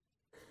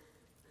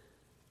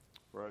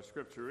For our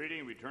scripture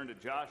reading, we turn to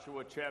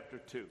Joshua chapter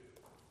 2.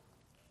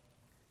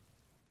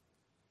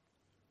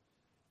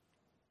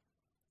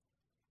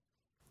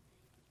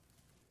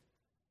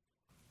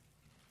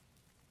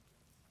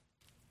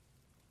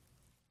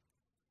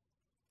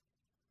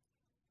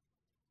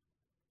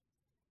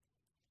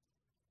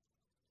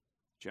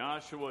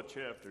 Joshua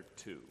chapter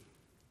 2.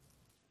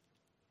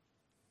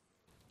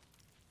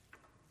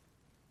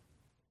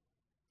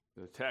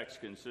 The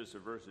text consists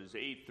of verses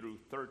 8 through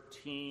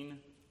 13.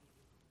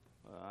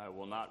 I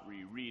will not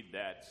reread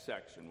that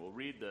section. We'll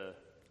read the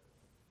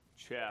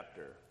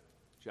chapter,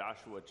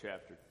 Joshua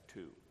chapter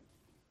 2.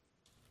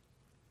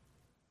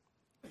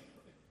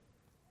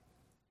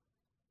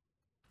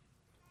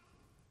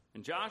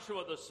 And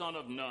Joshua the son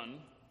of Nun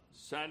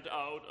sent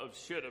out of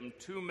Shittim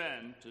 2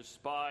 men to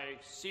spy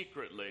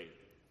secretly,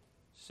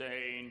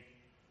 saying,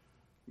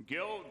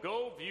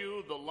 Go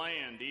view the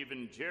land,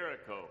 even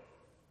Jericho.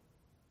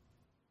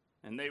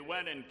 And they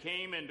went and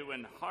came into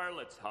an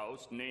harlot's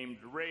house named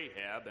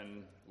Rahab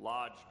and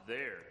lodged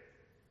there.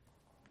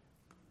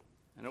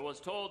 And it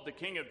was told the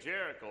king of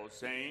Jericho,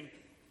 saying,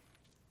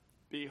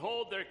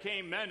 Behold, there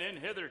came men in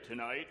hither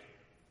tonight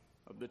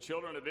of the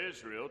children of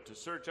Israel to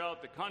search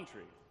out the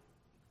country.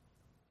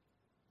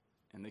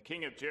 And the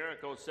king of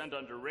Jericho sent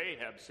unto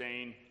Rahab,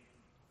 saying,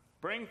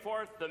 Bring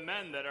forth the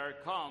men that are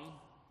come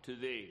to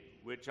thee,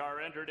 which are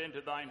entered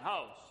into thine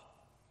house,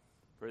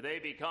 for they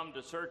be come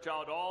to search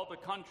out all the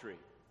country.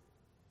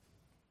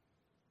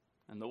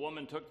 And the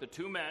woman took the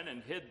 2 men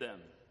and hid them,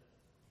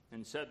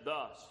 and said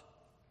thus,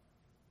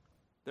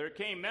 There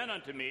came men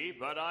unto me,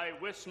 but I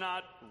wist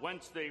not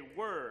whence they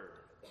were.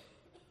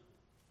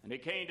 And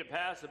it came to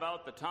pass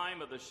about the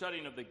time of the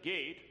shutting of the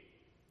gate,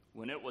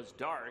 when it was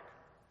dark,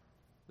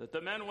 that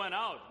the men went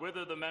out.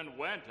 Whither the men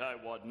went, I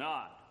wot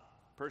not.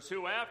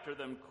 Pursue after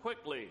them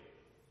quickly,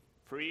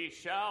 for ye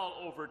shall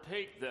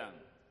overtake them.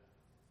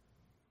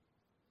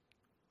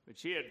 But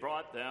she had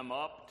brought them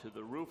up to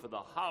the roof of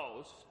the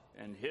house,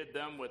 and hid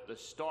them with the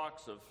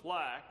stalks of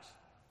flax,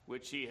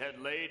 which she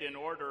had laid in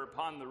order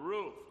upon the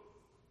roof.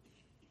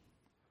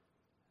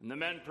 And the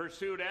men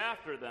pursued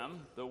after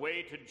them the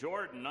way to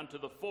Jordan unto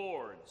the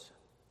fords.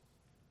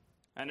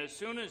 And as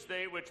soon as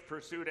they which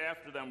pursued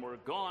after them were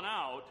gone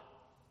out,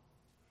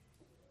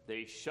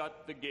 they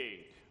shut the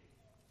gate.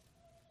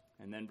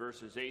 And then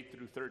verses 8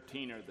 through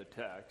 13 are the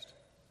text.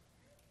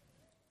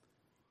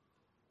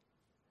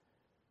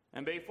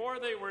 And before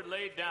they were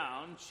laid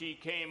down, she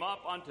came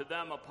up unto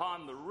them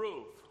upon the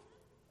roof.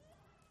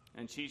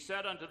 And she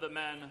said unto the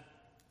men,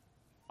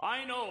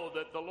 I know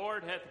that the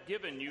Lord hath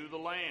given you the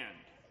land,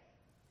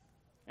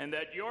 and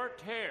that your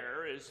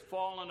terror is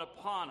fallen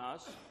upon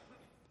us,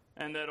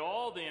 and that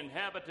all the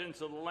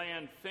inhabitants of the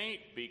land faint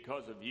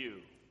because of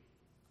you.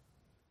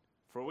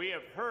 For we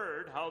have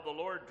heard how the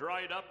Lord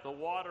dried up the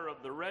water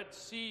of the Red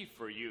Sea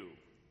for you,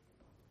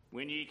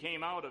 when ye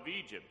came out of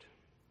Egypt,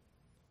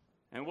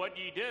 and what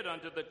ye did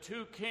unto the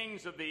 2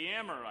 kings of the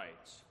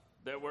Amorites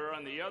that were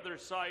on the other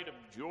side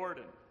of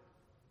Jordan,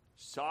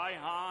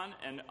 Sihon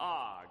and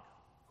Og,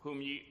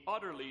 whom ye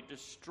utterly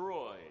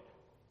destroyed.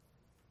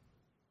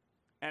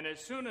 And as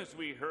soon as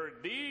we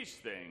heard these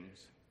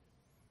things,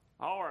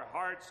 our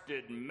hearts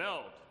did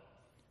melt,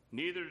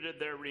 neither did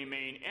there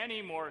remain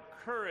any more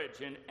courage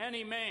in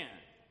any man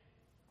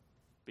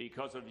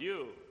because of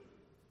you.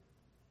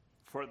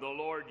 For the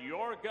Lord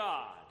your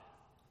God,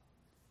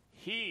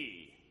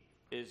 he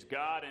is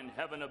God in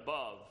heaven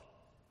above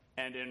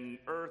and in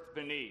earth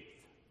beneath.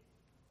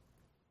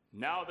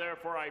 Now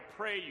therefore I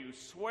pray you,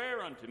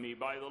 swear unto me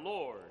by the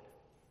Lord,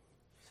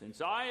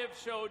 since I have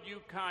showed you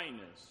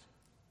kindness,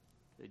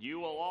 that you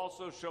will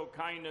also show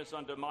kindness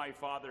unto my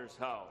father's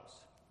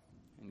house,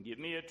 and give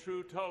me a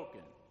true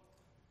token,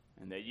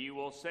 and that ye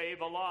will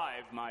save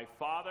alive my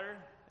father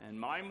and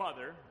my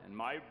mother and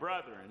my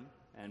brethren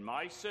and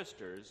my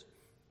sisters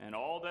and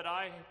all that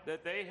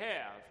they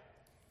have,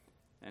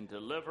 and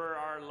deliver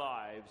our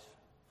lives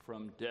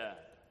from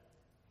death.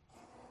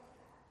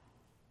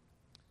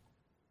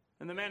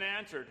 And the men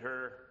answered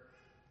her,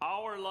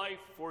 Our life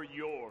for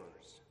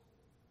yours.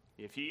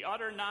 If ye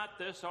utter not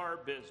this our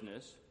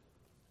business,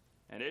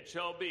 and it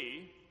shall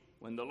be,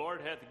 when the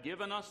Lord hath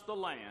given us the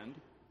land,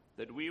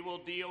 that we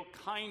will deal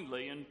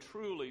kindly and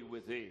truly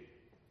with thee.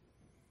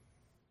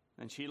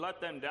 And she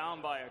let them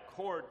down by a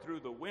cord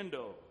through the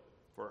window,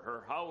 for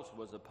her house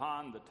was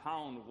upon the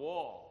town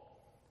wall,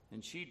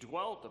 and she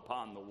dwelt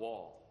upon the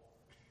wall.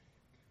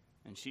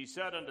 And she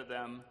said unto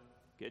them,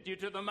 Get you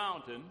to the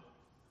mountain,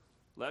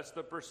 lest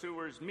the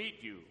pursuers meet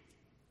you,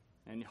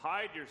 and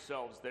hide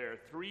yourselves there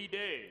 3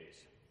 days,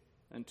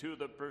 until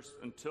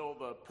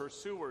the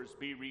pursuers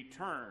be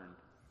returned,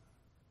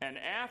 and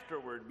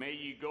afterward may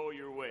ye go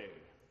your way.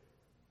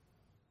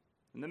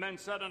 And the men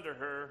said unto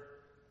her,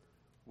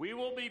 We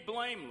will be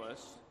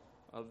blameless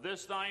of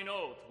this thine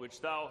oath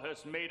which thou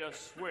hast made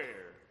us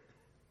swear.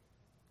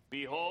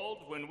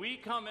 Behold, when we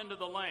come into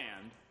the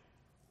land,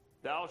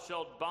 thou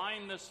shalt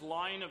bind this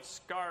line of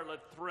scarlet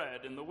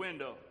thread in the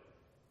window,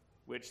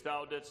 which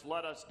thou didst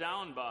let us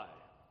down by.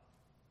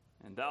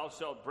 And thou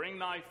shalt bring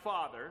thy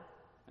father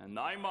and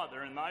thy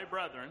mother, and thy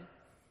brethren,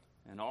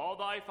 and all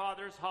thy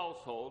father's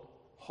household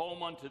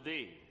home unto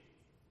thee.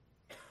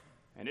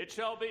 And it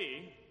shall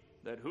be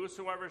that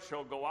whosoever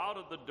shall go out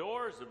of the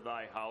doors of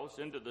thy house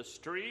into the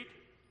street,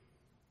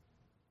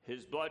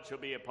 his blood shall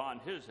be upon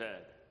his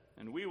head,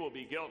 and we will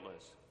be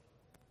guiltless.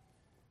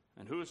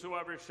 And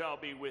whosoever shall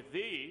be with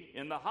thee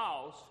in the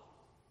house,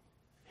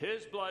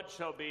 his blood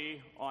shall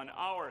be on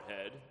our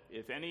head,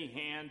 if any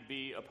hand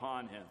be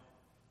upon him.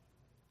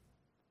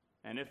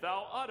 And if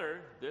thou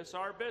utter this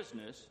our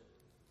business,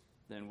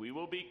 then we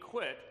will be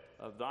quit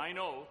of thine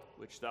oath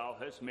which thou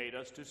hast made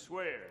us to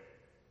swear.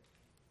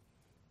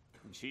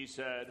 And she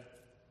said,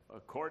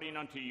 According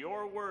unto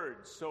your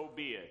words, so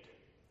be it.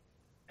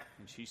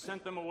 And she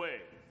sent them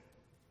away,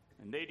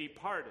 and they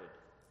departed.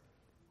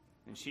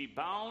 And she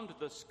bound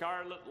the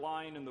scarlet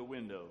line in the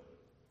window.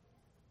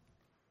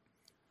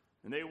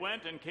 And they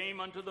went and came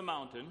unto the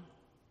mountain,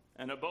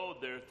 and abode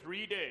there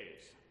 3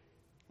 days,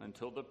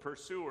 until the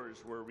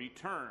pursuers were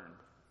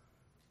returned.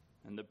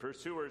 And the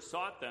pursuers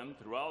sought them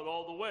throughout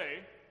all the way,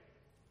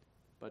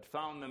 but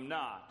found them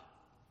not.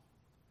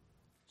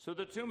 So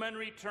the 2 men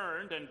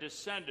returned and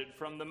descended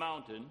from the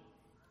mountain,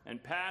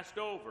 and passed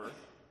over,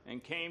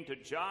 and came to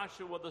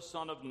Joshua the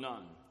son of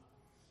Nun,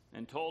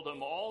 and told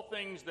him all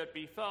things that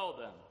befell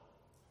them.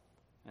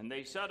 And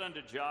they said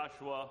unto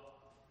Joshua,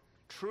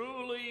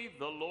 Truly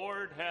the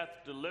Lord hath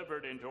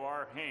delivered into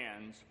our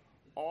hands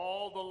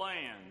all the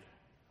land,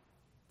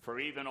 for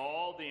even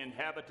all the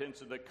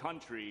inhabitants of the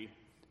country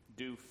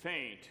do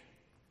faint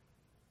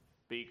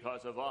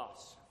because of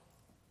us.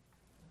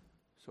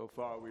 So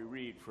far we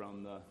read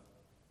from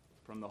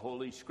the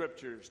Holy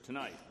Scriptures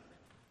tonight.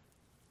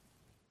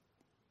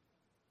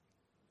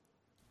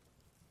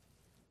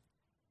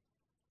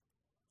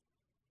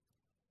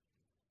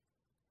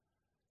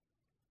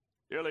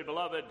 Dearly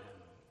beloved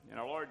in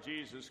our Lord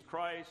Jesus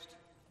Christ,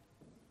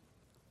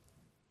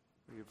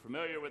 are you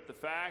familiar with the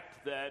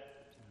fact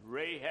that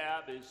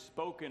Rahab is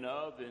spoken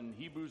of in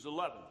Hebrews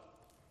 11?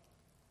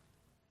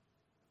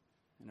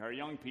 And our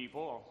young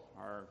people,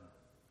 our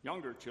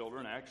younger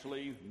children,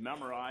 actually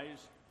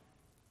memorize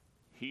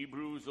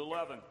Hebrews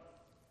 11.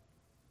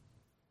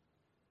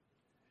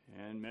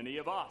 And many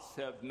of us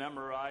have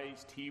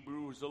memorized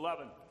Hebrews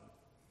 11.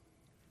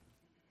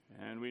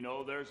 And we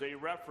know there's a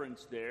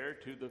reference there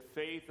to the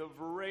faith of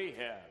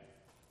Rahab.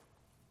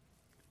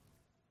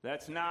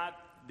 That's not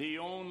the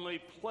only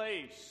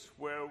place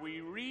where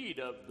we read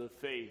of the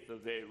faith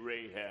of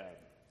Rahab.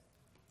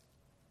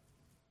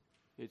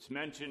 It's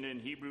mentioned in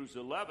Hebrews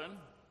 11,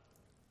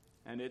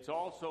 and it's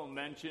also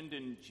mentioned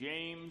in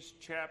James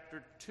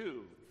chapter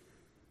 2.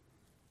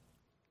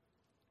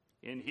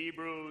 In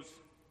Hebrews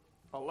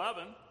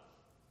 11,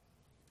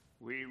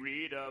 we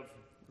read of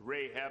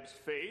Rahab's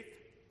faith.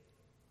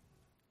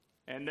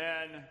 And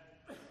then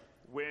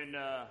when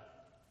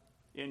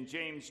in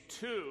James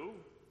 2,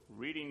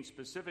 reading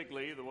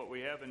specifically what we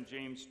have in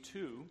James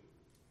 2,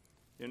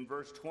 in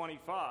verse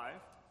 25,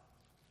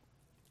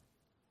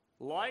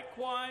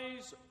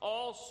 likewise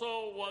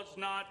also was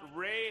not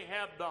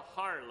Rahab the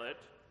harlot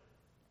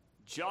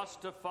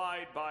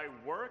justified by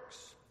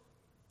works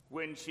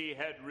when she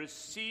had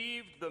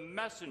received the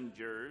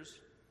messengers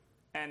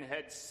and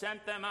had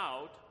sent them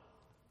out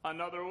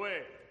another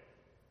way.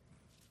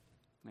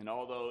 And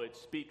although it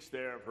speaks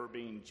there of her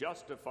being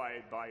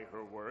justified by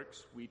her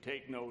works, we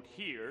take note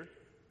here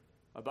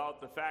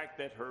about the fact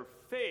that her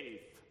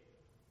faith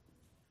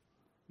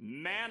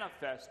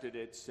manifested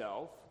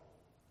itself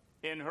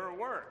in her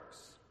works.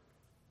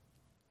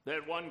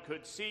 That one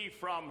could see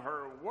from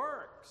her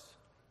works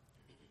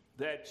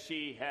that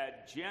she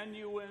had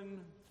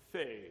genuine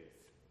faith.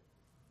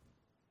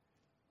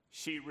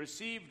 She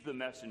received the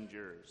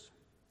messengers,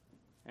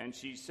 and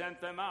she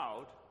sent them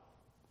out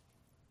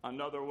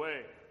another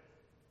way.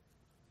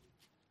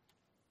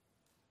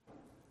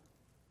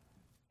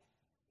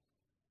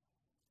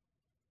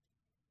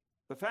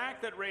 The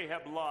fact that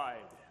Rahab lied,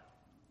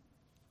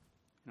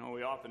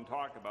 we often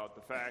talk about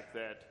the fact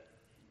that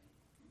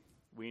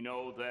we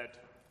know that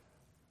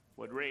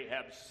what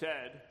Rahab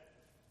said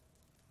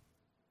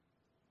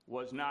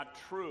was not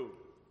true.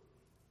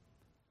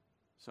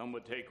 Some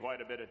would take quite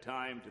a bit of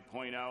time to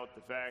point out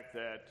the fact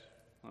that,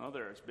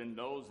 there's been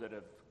those that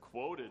have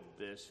quoted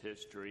this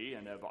history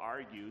and have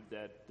argued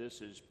that this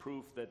is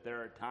proof that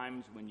there are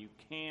times when you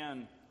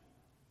can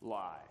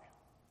lie.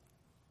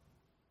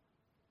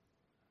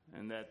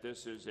 And that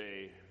this is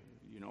a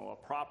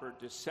proper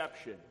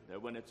deception,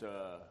 that when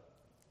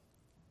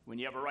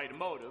you have a right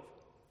motive,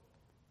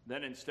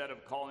 then instead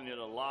of calling it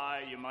a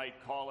lie, you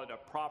might call it a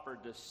proper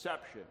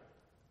deception.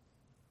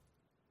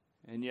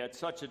 And yet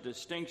such a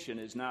distinction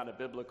is not a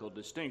biblical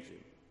distinction.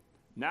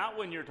 Not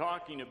when you're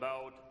talking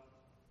about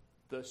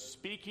the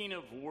speaking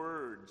of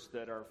words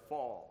that are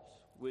false,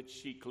 which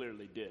she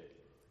clearly did.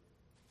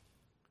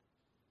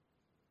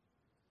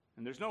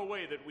 And there's no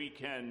way that we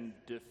can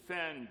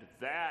defend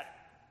that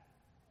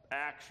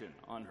action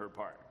on her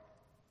part.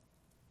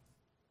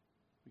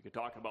 We could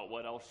talk about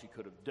what else she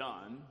could have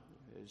done,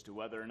 as to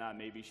whether or not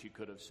maybe she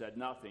could have said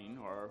nothing,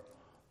 or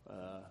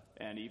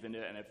And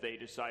if they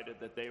decided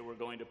that they were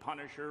going to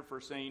punish her for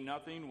saying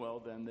nothing, well,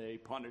 then they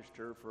punished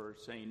her for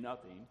saying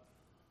nothing.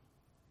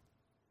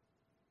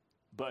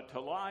 But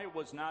to lie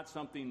was not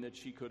something that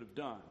she could have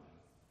done.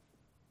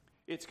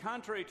 It's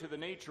contrary to the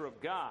nature of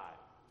God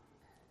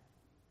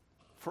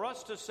for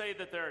us to say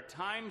that there are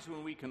times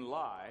when we can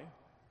lie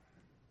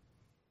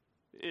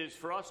is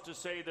for us to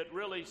say that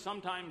really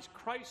sometimes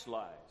Christ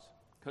lies.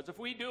 Because if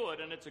we do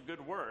it and it's a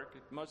good work,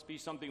 it must be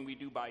something we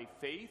do by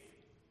faith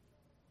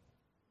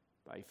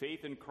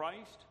in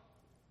Christ,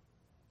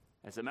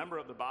 as a member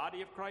of the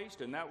body of Christ,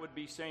 and that would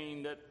be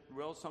saying that,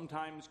 well,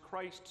 sometimes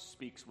Christ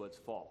speaks what's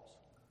false,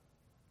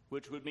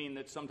 which would mean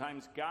that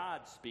sometimes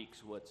God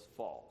speaks what's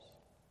false,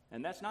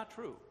 and that's not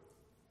true.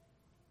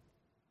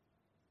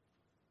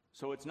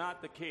 So it's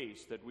not the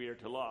case that we are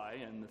to lie,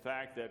 and the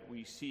fact that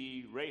we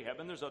see Rahab,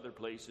 and there's other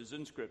places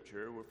in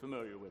Scripture, we're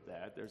familiar with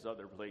that. There's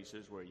other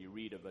places where you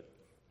read of a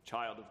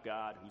child of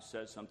God who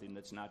says something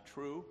that's not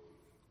true.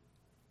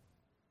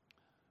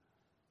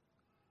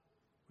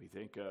 We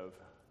think of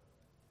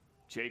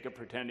Jacob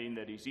pretending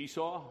that he's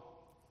Esau.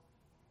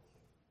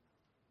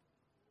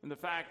 And the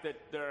fact that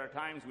there are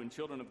times when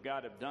children of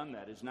God have done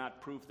that is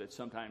not proof that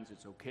sometimes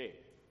it's okay.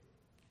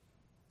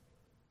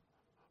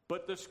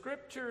 But the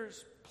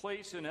Scriptures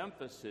place an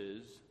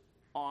emphasis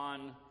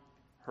on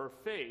her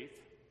faith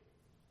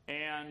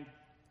and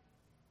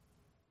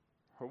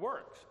her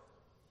works.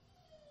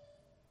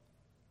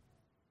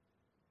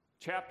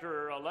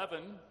 Chapter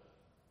 11,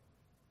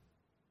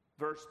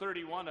 verse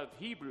 31 of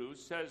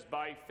Hebrews says,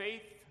 "By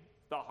faith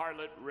the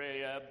harlot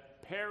Rahab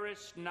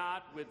perished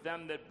not with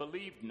them that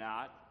believed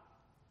not,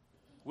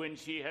 when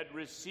she had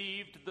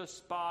received the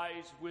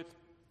spies with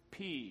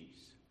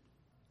peace."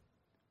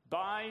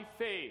 By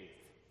faith,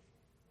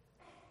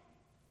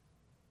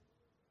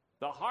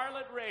 the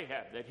harlot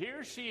Rahab, that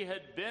here she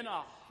had been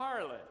a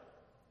harlot.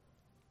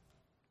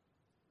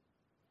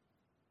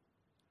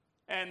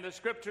 And the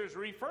Scriptures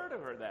refer to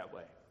her that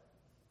way.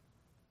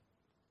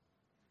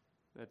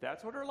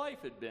 That's what her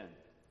life had been.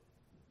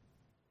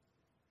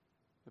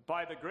 But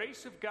by the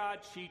grace of God,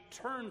 she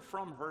turned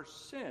from her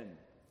sin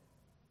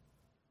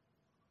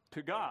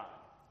to God.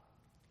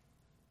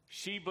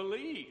 She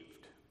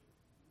believed.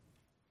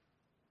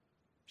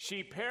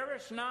 She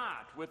perished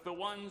not with the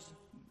ones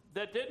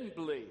that didn't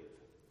believe.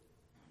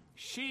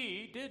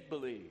 She did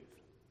believe.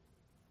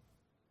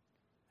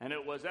 And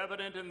it was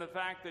evident in the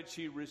fact that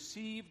she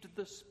received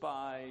the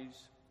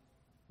spies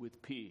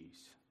with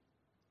peace.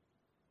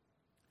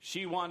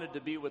 She wanted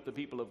to be with the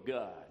people of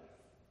God.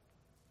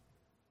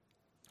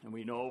 And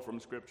we know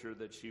from Scripture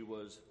that she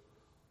was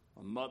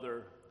a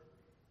mother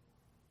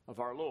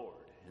of our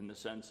Lord, in the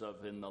sense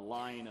of, in the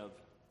line of,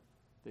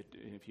 that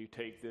if you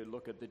take the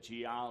look at the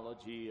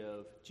genealogy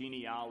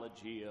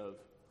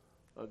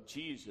of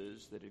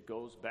Jesus, that it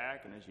goes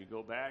back, and as you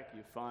go back,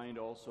 you find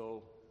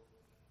also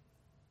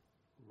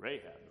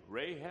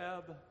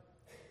Rahab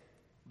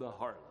the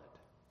harlot.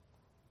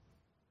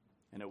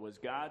 And it was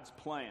God's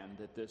plan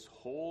that this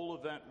whole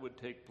event would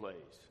take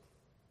place.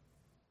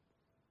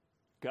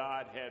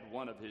 God had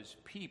one of his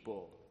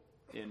people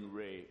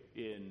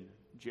in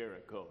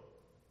Jericho.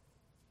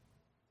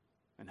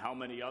 And how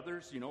many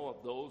others,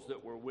 of those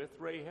that were with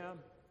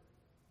Rahab?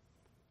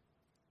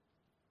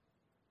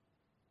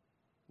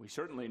 We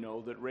certainly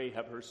know that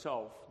Rahab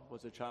herself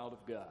was a child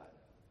of God,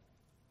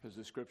 because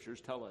the Scriptures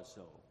tell us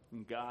so.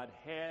 And God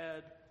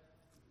had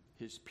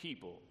his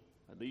people,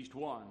 at least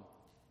one,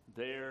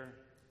 there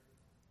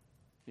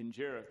in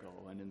Jericho,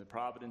 and in the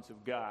providence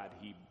of God,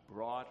 he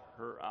brought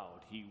her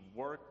out. He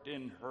worked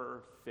in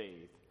her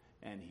faith,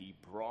 and he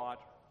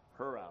brought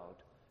her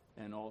out,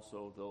 and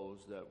also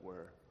those that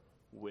were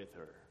with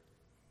her.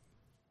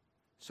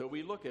 So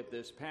we look at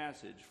this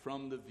passage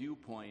from the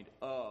viewpoint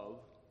of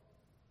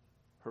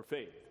her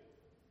faith.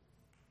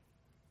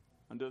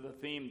 Under the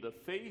theme, the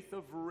faith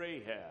of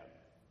Rahab,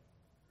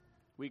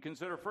 we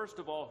consider, first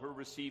of all, her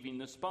receiving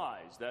the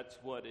spies. That's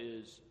what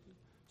is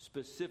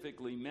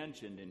specifically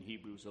mentioned in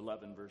Hebrews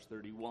 11, verse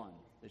 31,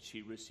 that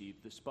she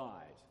received the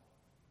spies.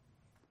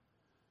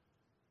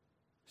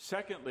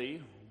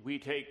 Secondly, we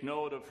take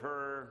note of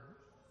her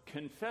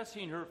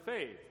confessing her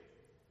faith.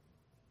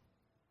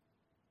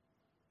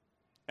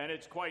 And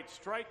it's quite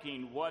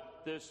striking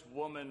what this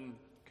woman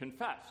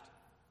confessed.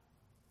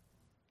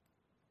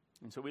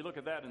 And so we look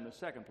at that in the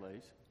second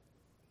place.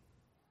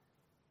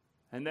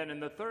 And then in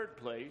the third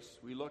place,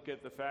 we look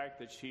at the fact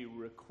that she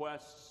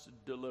requests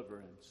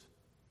deliverance.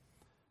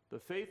 The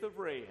faith of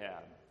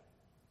Rahab,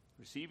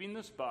 receiving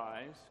the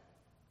spies,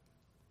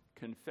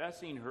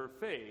 confessing her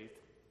faith,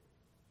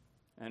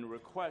 and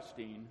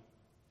requesting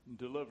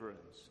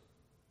deliverance.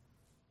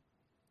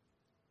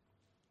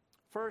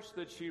 First,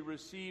 that she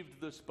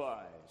received the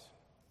spies.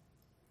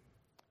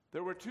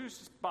 There were 2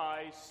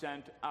 spies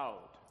sent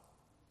out.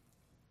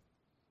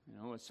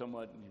 It's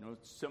somewhat,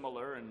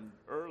 similar and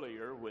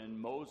earlier when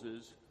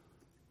Moses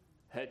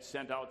had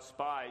sent out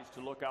spies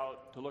to look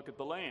at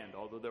the land.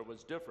 Although there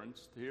was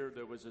difference, here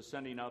there was a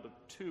sending out of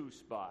 2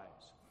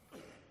 spies.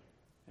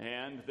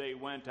 And they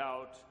went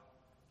out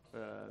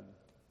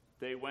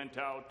they went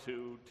out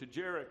to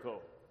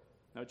Jericho.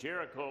 Now,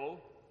 Jericho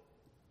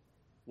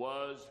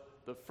was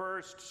the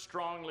first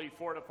strongly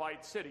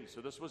fortified city.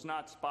 So this was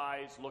not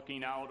spies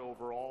looking out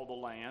over all the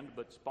land,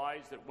 but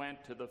spies that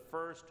went to the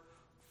first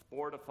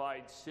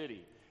fortified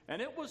city.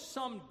 And it was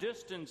some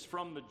distance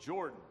from the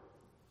Jordan.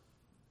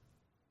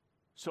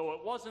 So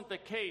it wasn't the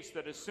case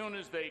that as soon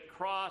as they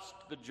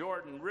crossed the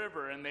Jordan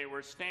River and they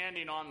were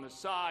standing on the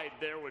side,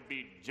 there would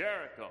be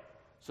Jericho.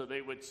 So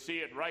they would see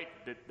it right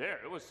there.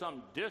 It was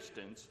some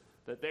distance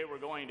that they were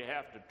going to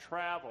have to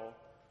travel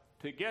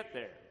to get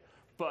there.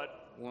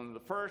 But one of the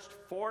first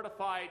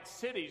fortified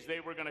cities they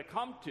were going to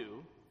come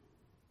to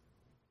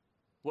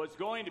was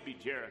going to be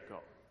Jericho.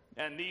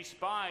 And these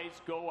spies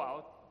go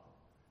out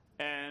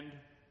and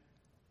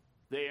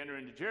they enter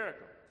into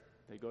Jericho.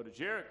 They go to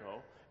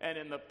Jericho, and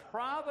in the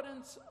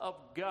providence of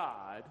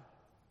God,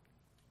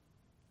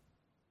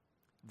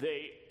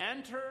 they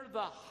enter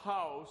the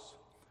house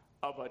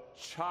of a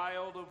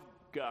child of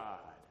God.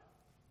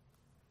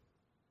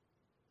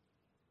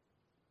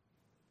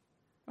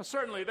 Now,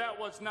 certainly that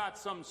was not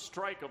some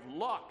strike of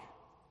luck.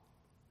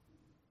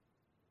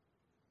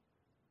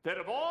 That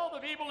of all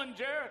the people in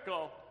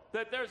Jericho,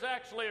 that there's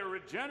actually a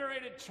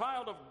regenerated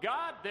child of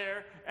God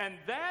there, and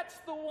that's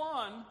the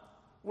one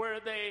where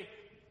they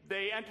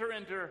enter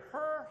into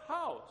her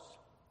house.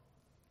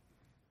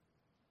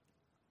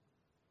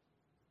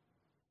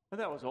 And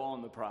that was all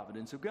in the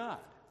providence of God.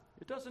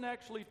 It doesn't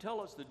actually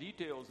tell us the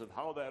details of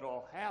how that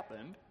all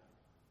happened,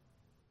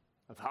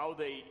 of how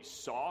they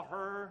saw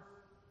her,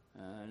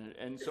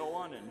 and so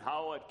on, and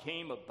how it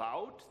came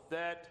about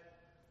that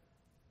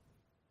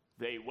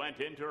they went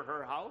into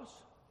her house,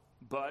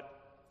 but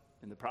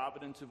in the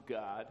providence of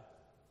God,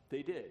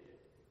 they did.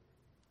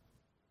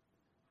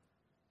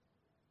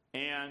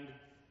 And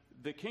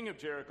the king of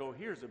Jericho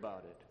hears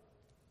about it.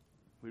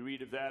 We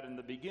read of that in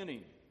the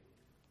beginning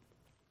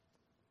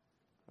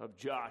of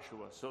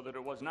Joshua, so that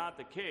it was not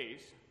the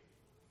case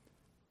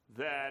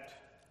that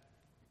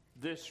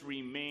this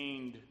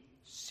remained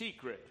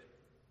secret.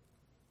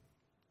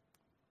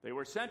 They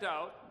were sent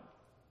out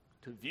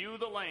to view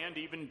the land,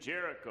 even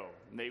Jericho.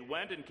 And they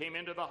went and came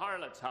into the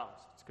harlot's house.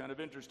 It's kind of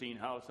interesting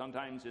how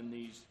sometimes in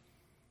these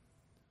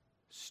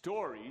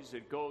stories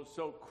it goes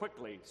so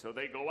quickly. So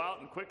they go out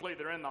and quickly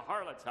they're in the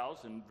harlot's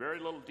house, and very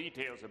little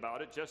details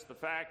about it, just the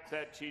fact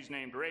that she's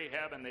named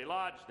Rahab and they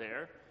lodged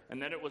there.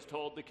 And then it was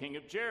told the king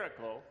of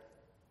Jericho.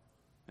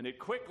 And it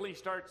quickly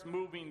starts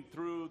moving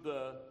through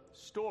the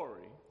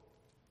story,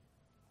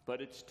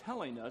 but it's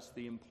telling us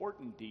the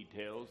important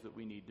details that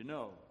we need to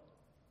know.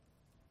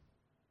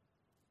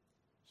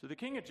 So the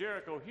king of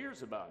Jericho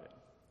hears about it.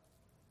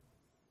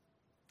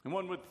 And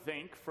one would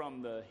think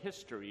from the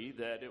history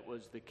that it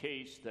was the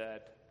case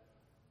that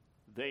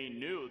they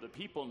knew, the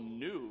people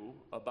knew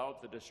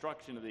about the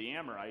destruction of the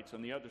Amorites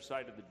on the other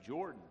side of the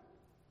Jordan.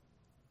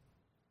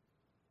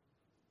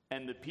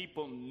 And the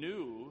people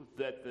knew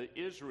that the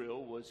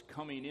Israel was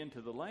coming into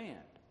the land.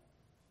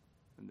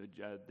 And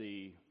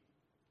the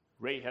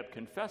Rahab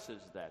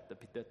confesses that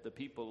the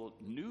people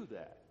knew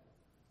that.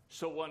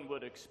 So one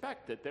would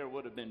expect that there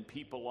would have been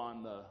people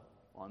on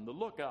the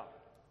lookout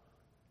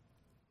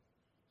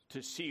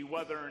to see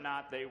whether or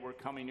not they were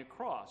coming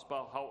across.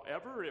 But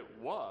however it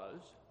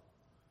was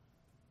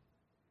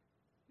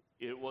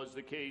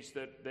the case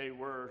that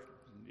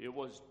it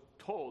was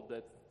told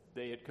that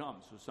they had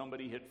come. So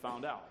somebody had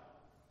found out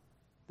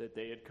that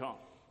they had come.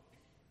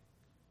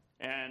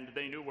 And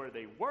they knew where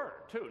they were,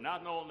 too.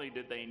 Not only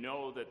did they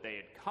know that they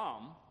had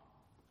come,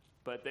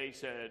 but they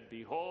said,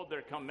 "Behold,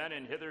 there come men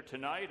in hither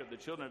tonight of the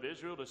children of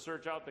Israel to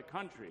search out the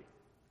country."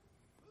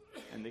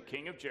 And the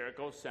king of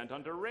Jericho sent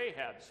unto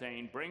Rahab,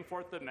 saying, "Bring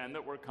forth the men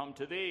that were come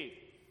to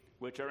thee,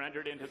 which are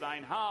entered into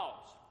thine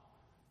house."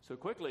 So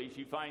quickly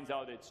she finds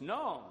out it's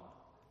known.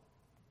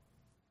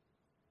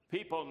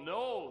 People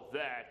know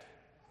that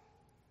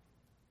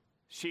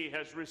she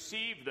has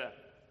received them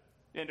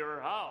into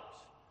her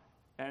house.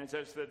 And it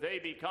says that they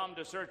be come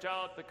to search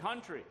out the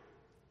country.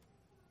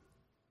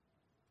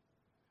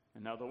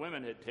 And now the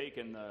women had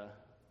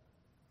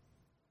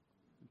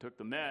took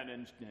the men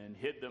and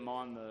hid them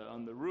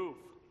on the roof.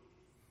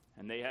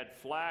 And they had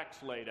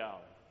flax laid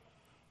out.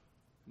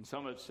 And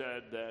some have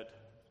said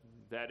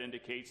that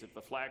indicates if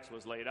the flax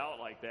was laid out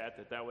like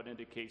that would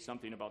indicate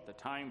something about the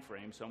time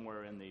frame,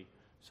 somewhere in the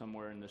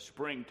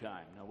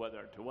springtime. Now,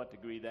 to what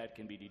degree that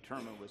can be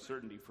determined with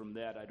certainty from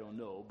that, I don't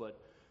know. But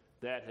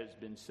that has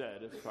been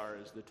said as far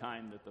as the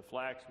time that the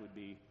flax would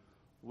be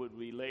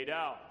laid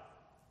out.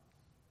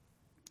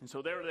 And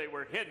so there they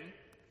were hidden.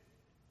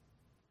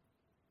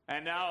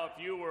 And now if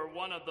you were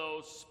one of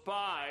those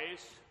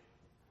spies,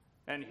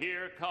 and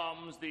here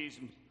comes the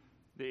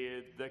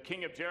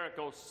king of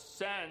Jericho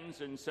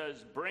sends and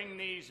says, "Bring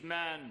these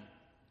men.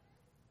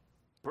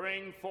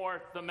 Bring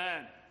forth the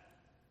men."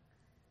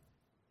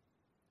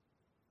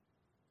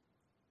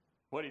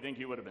 What do you think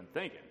you would have been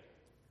thinking?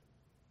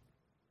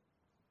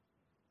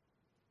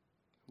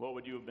 What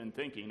would you have been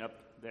thinking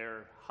up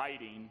there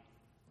hiding,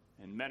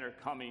 and men are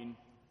coming,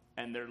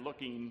 and they're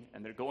looking,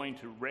 and they're going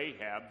to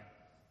Rahab,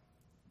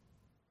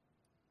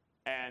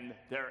 And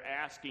they're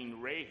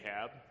asking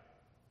Rahab,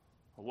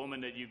 a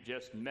woman that you've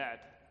just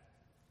met,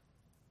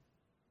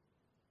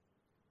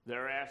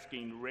 they're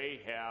asking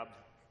Rahab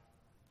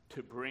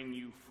to bring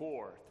you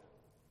forth.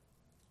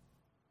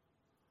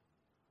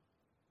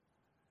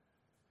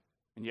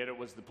 And yet it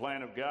was the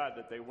plan of God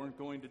that they weren't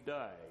going to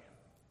die.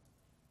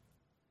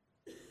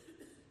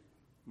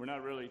 We're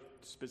not really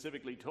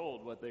specifically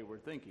told what they were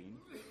thinking,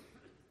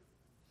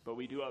 but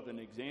we do have an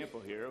example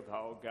here of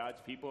how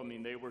God's people,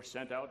 they were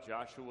sent out.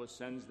 Joshua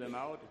sends them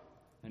out,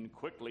 and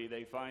quickly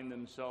they find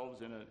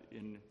themselves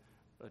in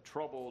a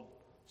troubled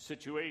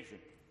situation.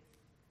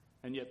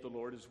 And yet the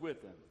Lord is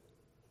with them.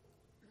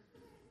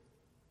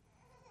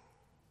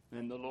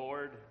 And the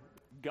Lord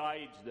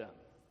guides them.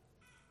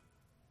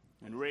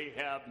 And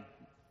Rahab,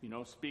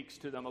 speaks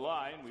to them a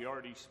lie, and we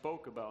already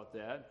spoke about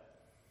that.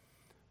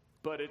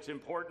 But it's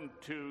important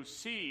to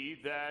see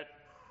that,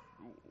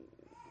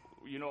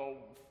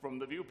 from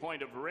the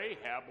viewpoint of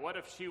Rahab, what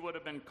if she would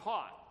have been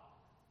caught?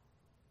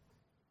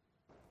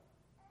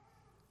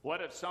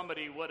 What if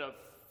somebody would have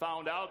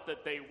found out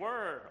that they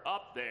were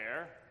up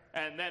there,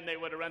 and then they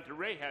would have run to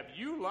Rahab,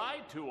 "You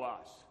lied to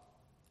us"?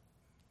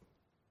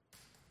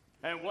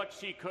 And what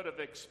she could have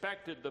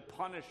expected the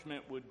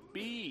punishment would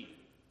be.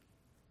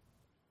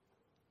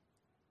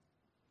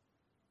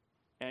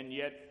 And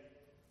yet,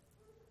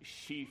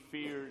 she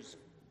fears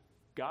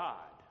God.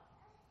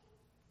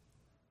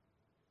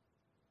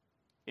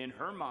 In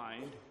her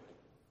mind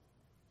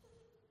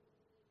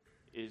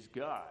is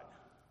God.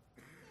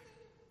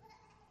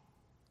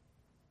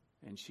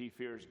 And she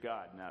fears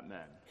God, not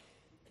men.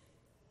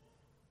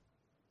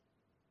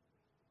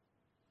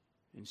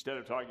 Instead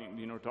of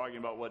talking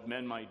about what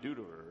men might do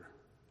to her,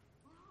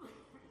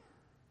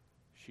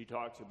 she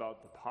talks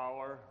about the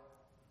power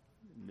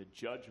and the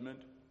judgment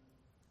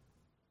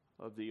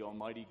of the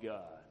Almighty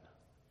God,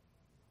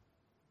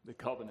 the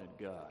covenant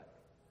God.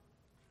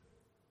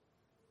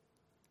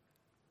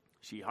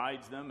 She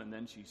hides them, and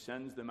then she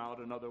sends them out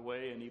another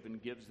way and even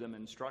gives them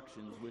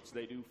instructions, which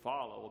they do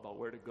follow, about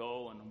where to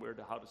go and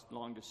how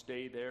long to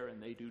stay there,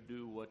 and they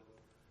do what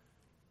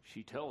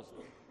she tells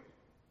them.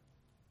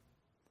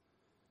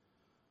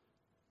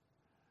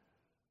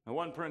 Now,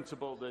 one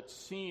principle that's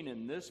seen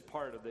in this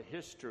part of the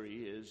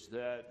history is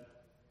that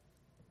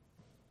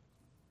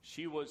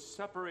she was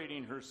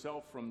separating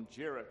herself from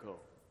Jericho.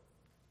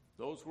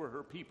 Those were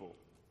her people.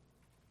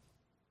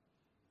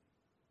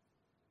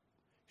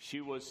 She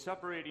was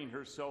separating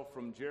herself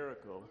from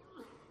Jericho,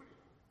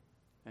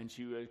 and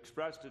she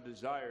expressed a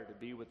desire to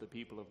be with the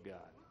people of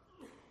God.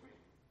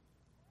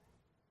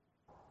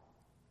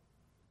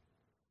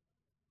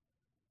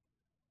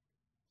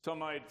 Some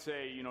might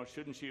say,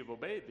 shouldn't she have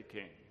obeyed the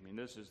king?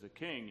 This is the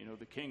king.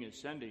 The king is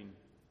sending.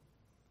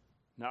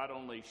 Not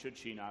only should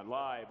she not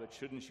lie, but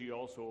shouldn't she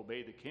also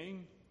obey the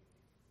king?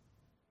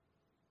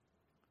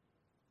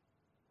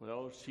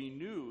 Well, she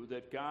knew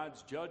that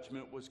God's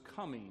judgment was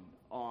coming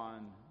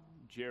on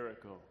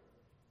Jericho.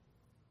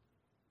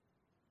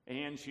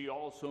 And she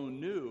also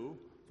knew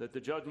that the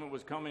judgment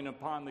was coming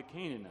upon the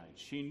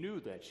Canaanites. She knew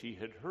that. She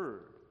had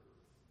heard.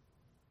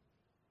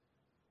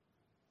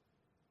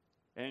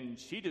 And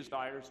she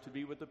desires to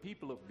be with the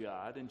people of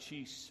God, and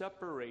she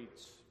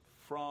separates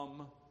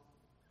from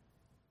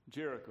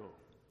Jericho.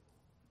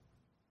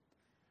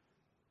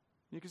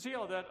 You can see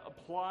how that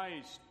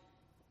applies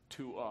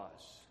to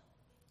us.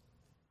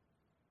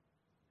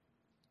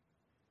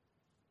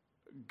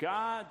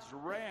 God's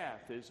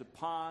wrath is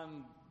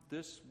upon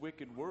this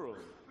wicked world.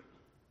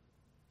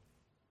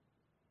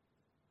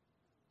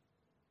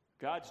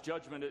 God's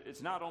judgment,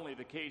 it's not only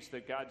the case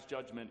that God's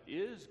judgment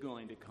is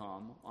going to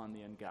come on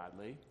the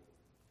ungodly,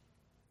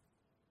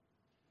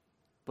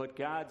 but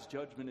God's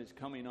judgment is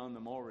coming on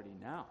them already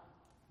now.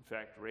 In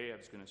fact,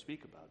 Rahab's going to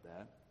speak about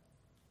that.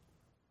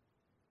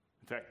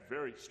 In fact,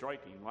 very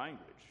striking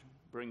language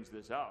brings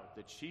this out,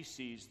 that she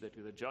sees that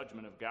the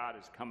judgment of God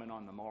is coming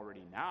on them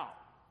already now.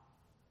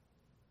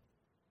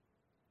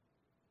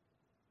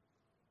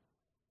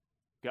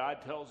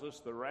 God tells us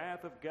the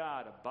wrath of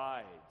God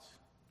abides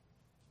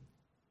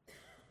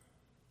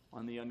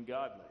on the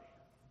ungodly.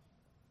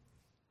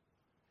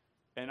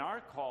 And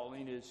our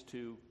calling is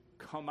to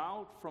come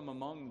out from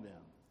among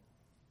them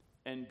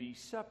and be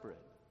separate,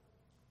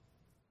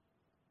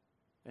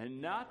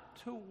 and not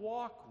to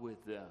walk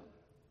with them.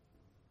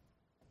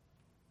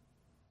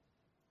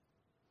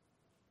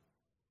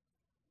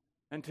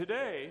 And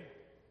today,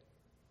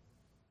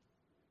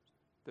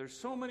 there's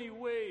so many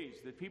ways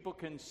that people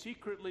can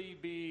secretly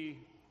be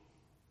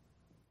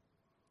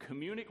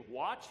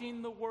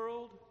watching the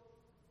world,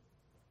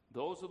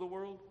 those of the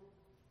world,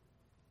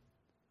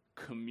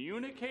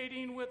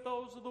 communicating with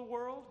those of the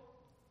world.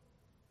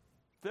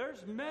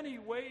 There's many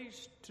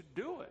ways to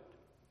do it.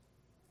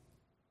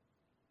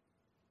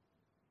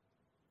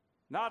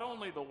 Not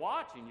only the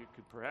watching, you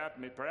could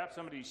perhaps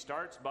somebody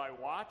starts by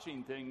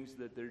watching things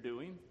that they're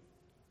doing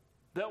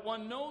that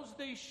one knows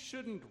they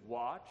shouldn't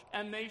watch,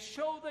 and they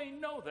show they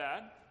know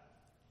that,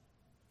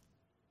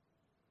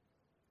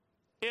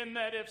 in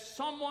that if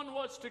someone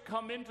was to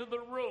come into the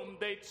room,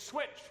 they'd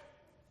switch.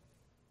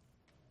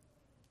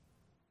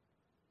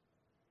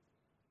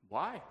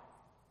 Why?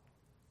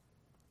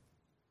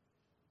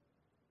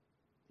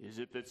 Is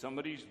it that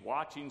somebody's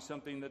watching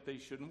something that they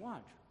shouldn't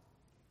watch?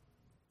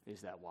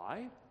 Is that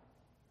why?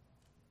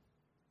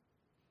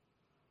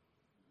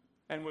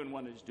 And when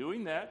one is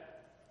doing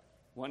that,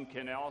 one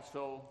can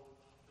also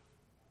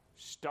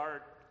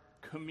start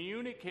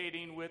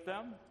communicating with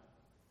them.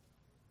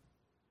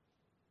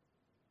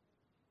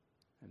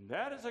 And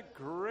that is a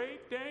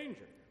great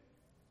danger.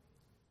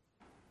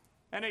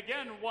 And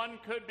again, one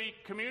could be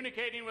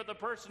communicating with a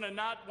person and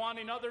not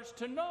wanting others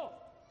to know.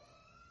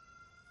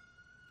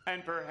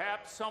 And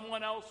perhaps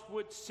someone else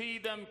would see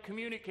them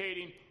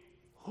communicating.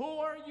 Who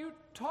are you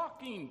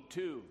talking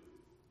to?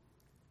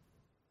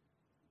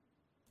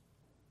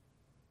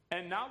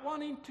 And not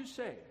wanting to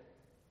say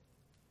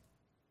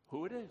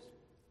who it is.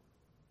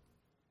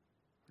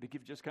 Or to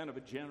give just kind of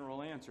a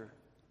general answer.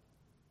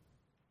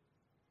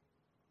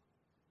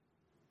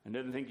 And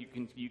doesn't think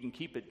you can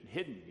keep it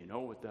hidden,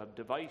 with the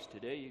device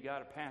today. You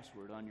got a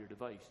password on your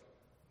device.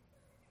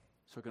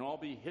 So it can all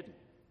be hidden.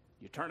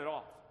 You turn it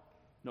off.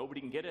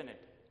 Nobody can get in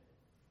it.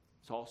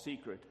 It's all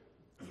secret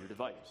on your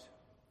device.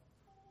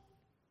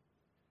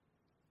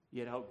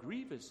 Yet how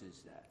grievous is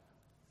that?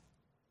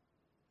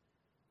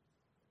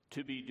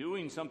 To be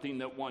doing something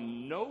that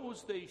one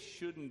knows they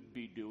shouldn't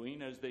be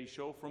doing as they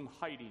show from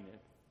hiding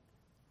it.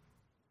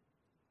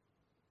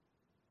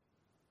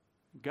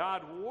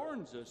 God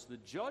warns us the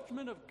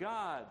judgment of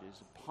God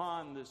is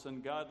upon this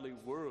ungodly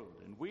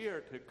world, and we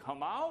are to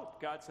come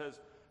out. God says,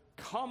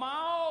 come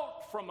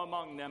out from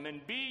among them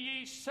and be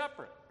ye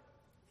separate.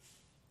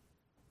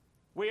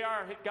 We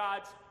are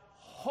God's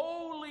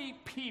holy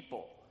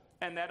people,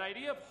 and that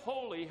idea of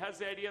holy has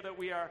the idea that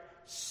we are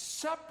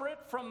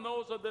separate from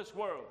those of this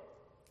world.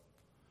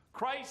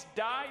 Christ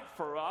died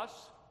for us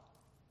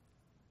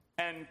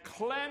and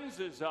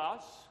cleanses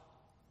us,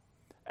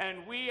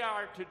 and we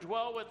are to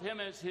dwell with him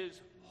as his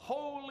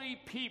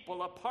holy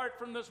people apart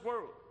from this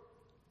world.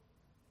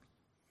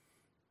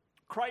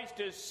 Christ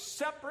is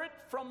separate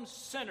from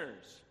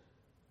sinners.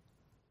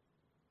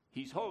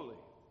 He's holy.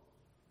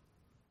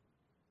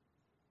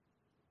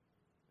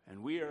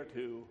 And we are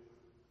to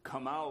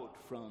come out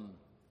from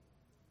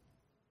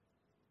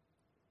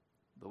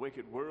the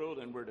wicked world,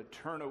 and we're to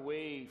turn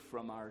away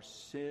from our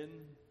sin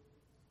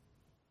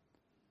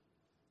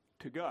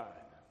to God.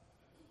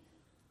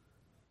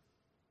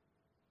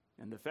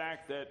 And the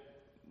fact that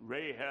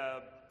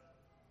Rahab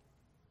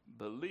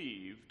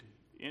believed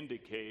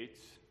indicates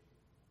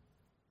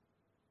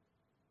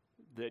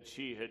that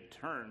she had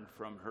turned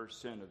from her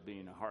sin of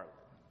being a harlot.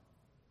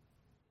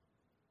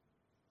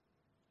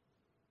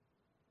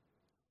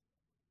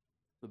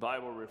 The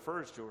Bible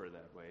refers to her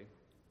that way.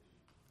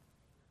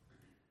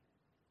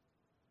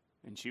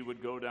 And she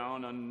would go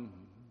down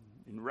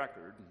in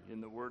record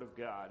in the Word of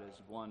God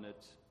as one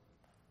that's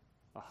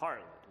a harlot.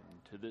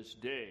 And to this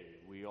day,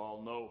 we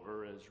all know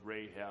her as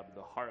Rahab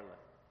the harlot.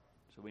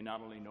 So we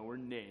not only know her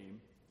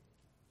name,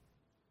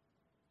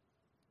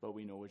 but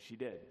we know what she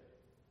did.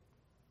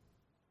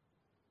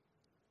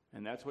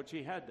 And that's what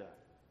she had done.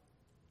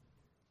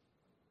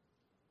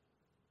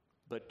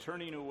 But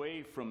turning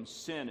away from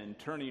sin and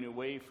turning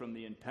away from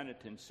the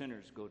impenitent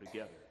sinners go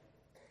together.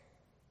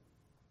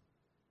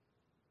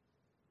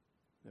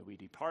 That we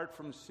depart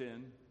from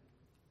sin,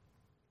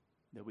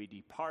 that we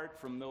depart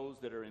from those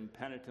that are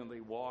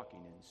impenitently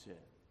walking in sin.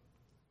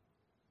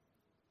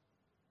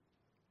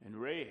 And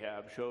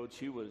Rahab showed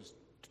she was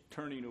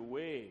turning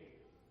away.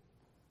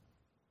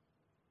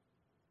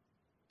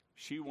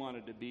 She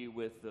wanted to be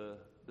with the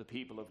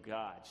people of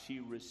God. She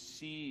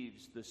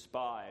receives the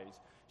spies.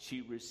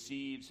 She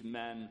receives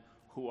men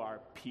who are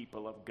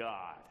people of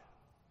God.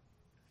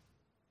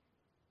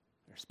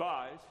 They're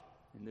spies,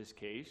 in this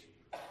case,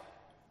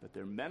 but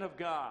they're men of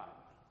God.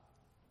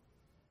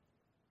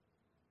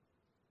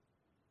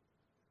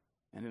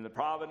 And in the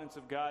providence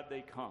of God,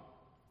 they come.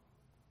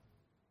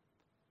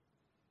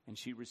 And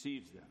she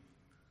receives them.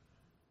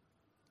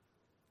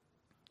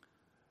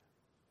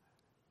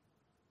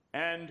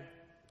 And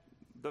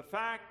the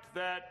fact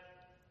that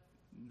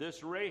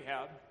this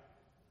Rahab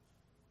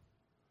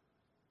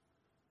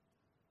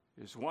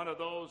is one of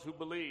those who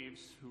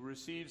believes, who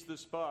receives the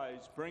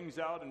spies, brings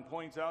out and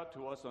points out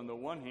to us on the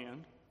one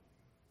hand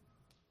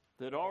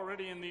that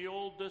already in the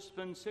old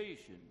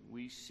dispensation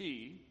we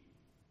see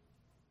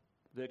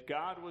that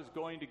God was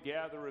going to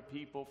gather a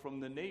people from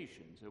the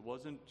nations. It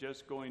wasn't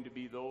just going to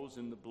be those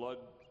in the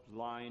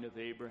bloodline of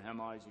Abraham,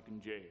 Isaac,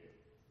 and Jacob.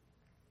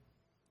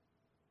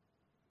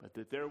 But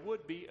that there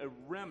would be a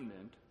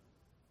remnant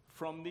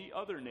from the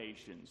other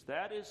nations.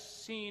 That is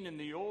seen in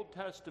the Old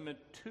Testament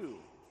too.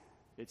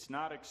 It's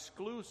not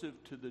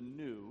exclusive to the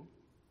New,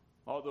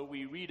 although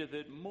we read of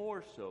it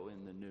more so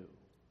in the New.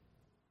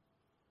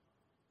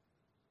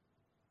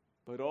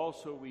 But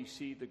also we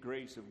see the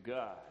grace of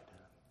God,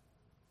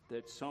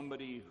 that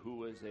somebody who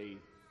was a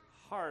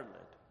harlot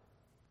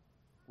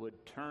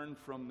would turn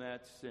from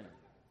that sin.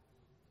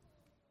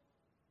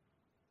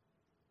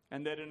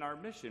 And that in our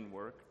mission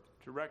work,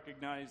 to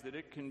recognize that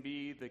it can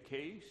be the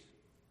case,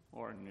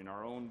 or in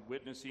our own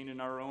witnessing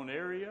in our own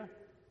area,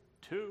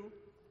 too,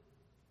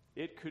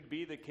 It could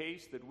be the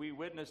case that we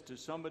witness to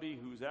somebody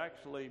who's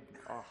actually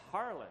a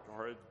harlot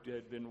or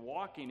had been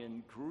walking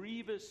in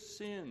grievous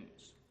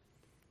sins,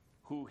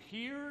 who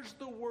hears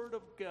the word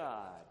of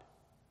God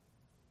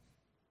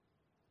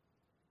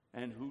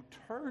and who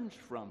turns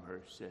from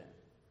her sin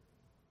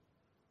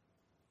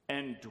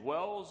and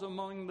dwells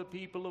among the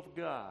people of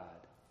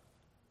God,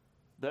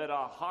 that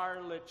a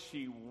harlot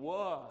she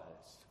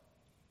was,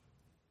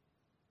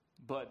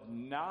 but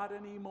not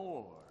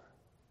anymore.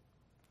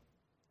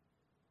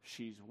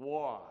 She's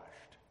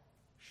washed,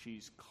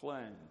 she's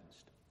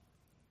cleansed,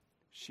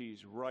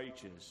 she's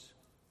righteous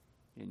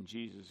in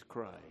Jesus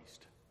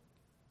Christ.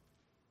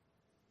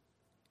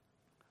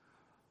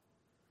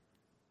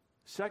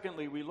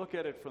 Secondly, we look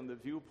at it from the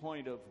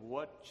viewpoint of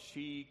what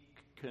she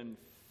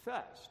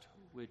confessed,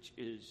 which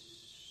is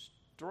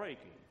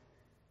striking.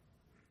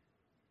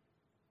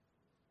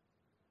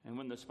 And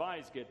when the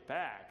spies get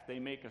back, they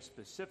make a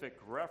specific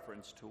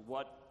reference to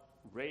what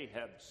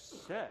Rahab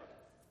said.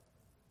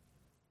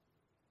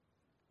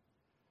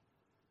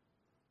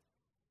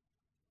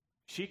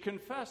 She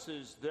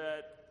confesses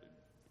that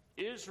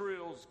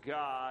Israel's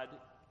God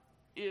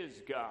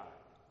is God.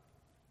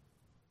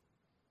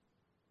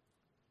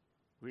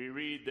 We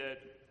read that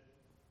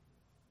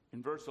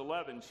in verse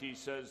 11, she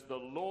says, "The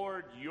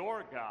Lord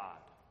your God,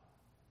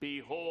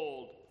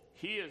 behold,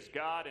 he is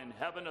God in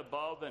heaven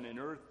above and in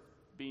earth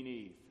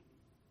beneath."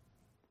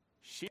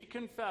 She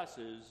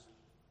confesses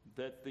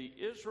that the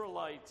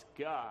Israelites'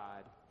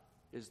 God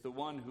is the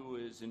one who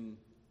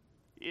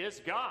is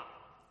God.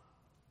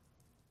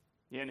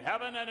 In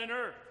heaven and in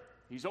earth,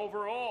 he's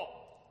over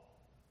all.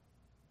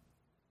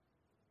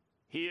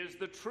 He is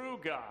the true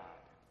God.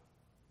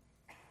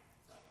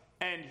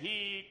 And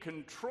he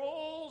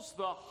controls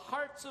the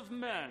hearts of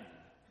men.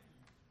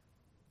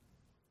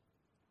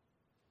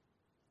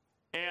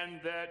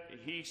 And that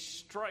he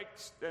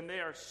strikes, and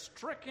they are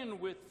stricken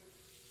with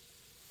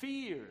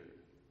fear.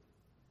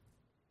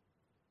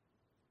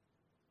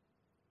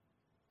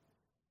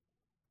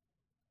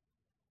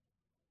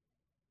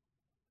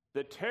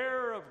 The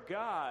terror of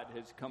God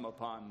has come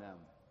upon them.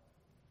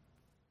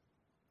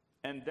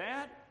 And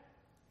that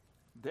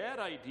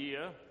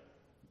idea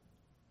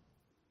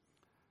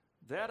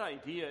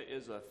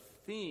is a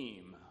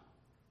theme.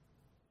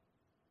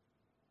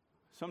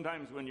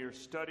 Sometimes when you're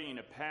studying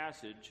a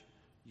passage,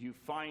 you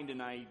find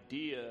an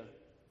idea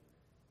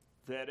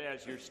that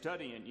as you're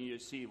studying, you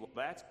see, well,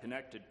 that's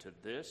connected to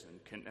this,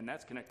 and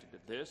that's connected to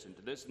this, and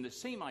to this, and the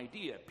same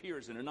idea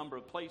appears in a number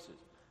of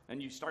places,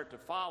 and you start to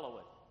follow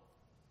it.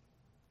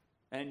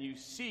 And you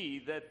see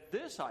that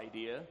this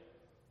idea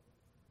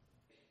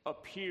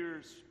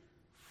appears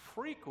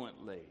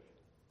frequently,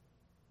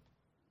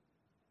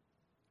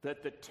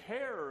 that the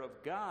terror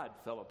of God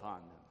fell upon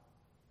them.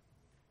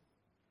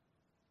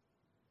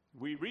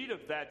 We read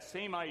of that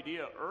same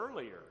idea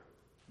earlier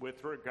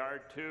with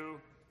regard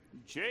to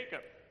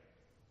Jacob,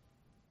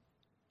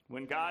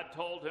 when God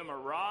told him,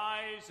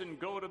 "Arise and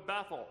go to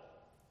Bethel."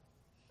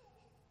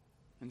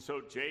 And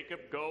so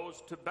Jacob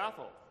goes to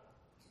Bethel.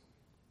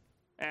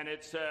 And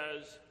it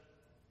says,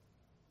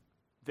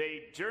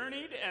 "They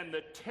journeyed, and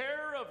the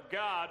terror of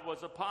God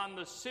was upon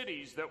the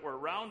cities that were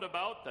round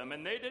about them,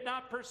 and they did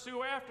not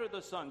pursue after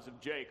the sons of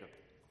Jacob."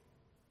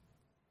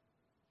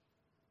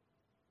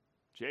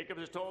 Jacob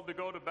is told to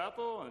go to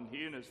Bethel, and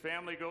he and his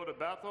family go to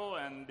Bethel,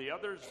 and the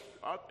others,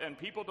 and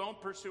people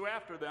don't pursue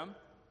after them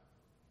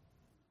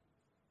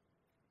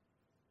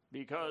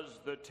because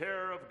the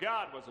terror of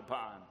God was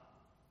upon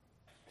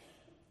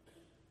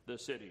the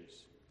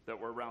cities that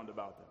were round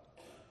about them.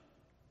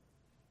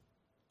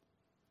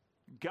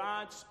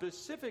 God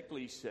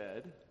specifically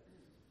said,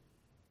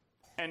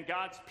 and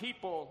God's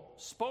people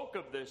spoke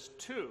of this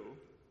too,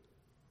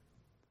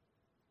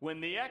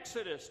 when the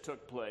Exodus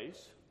took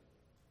place,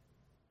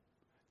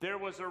 there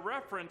was a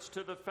reference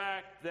to the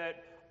fact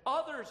that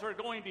others are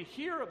going to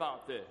hear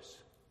about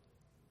this.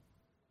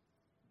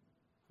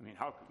 I mean,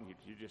 how can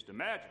you just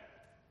imagine?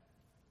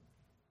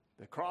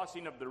 The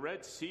crossing of the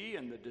Red Sea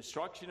and the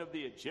destruction of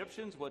the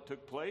Egyptians, what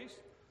took place,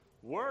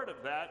 word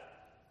of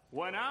that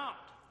went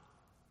out.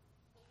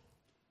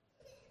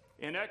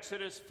 In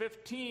Exodus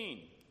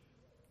 15,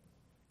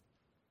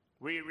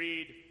 we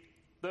read,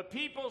 "The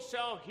people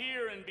shall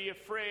hear and be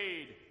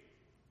afraid.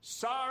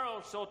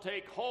 Sorrow shall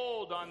take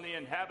hold on the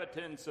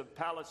inhabitants of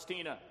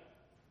Palestina,"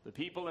 the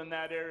people in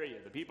that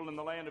area, the people in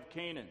the land of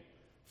Canaan.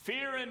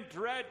 "Fear and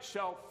dread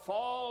shall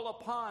fall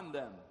upon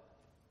them."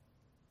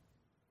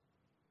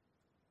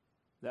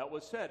 That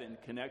was said in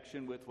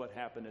connection with what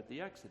happened at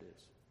the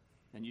Exodus.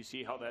 And you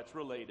see how that's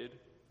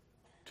related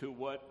to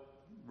what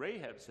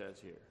Rahab says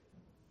here.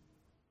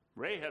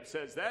 Rahab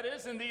says, that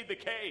is indeed the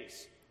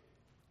case.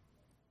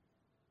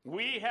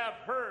 We have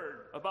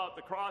heard about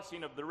the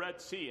crossing of the Red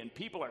Sea, and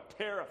people are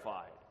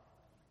terrified.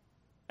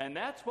 And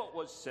that's what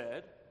was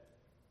said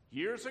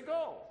years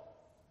ago,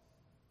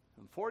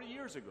 and 40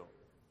 years ago,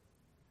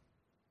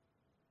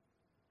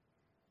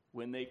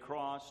 when they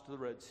crossed the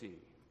Red Sea.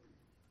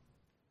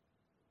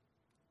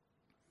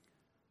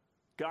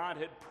 God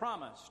had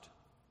promised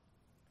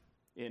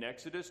in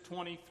Exodus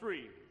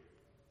 23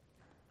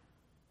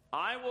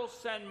 I will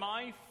send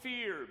my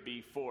fear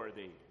before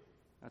thee.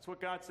 That's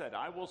what God said.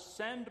 I will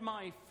send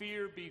my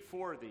fear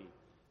before thee,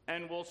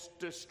 and will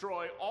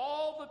destroy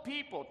all the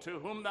people to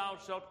whom thou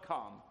shalt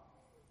come.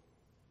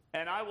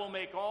 And I will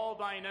make all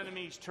thine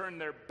enemies turn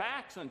their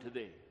backs unto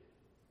thee.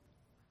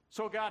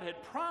 So God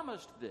had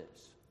promised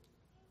this.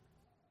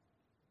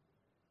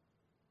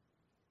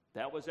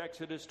 That was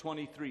Exodus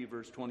 23,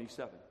 verse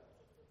 27.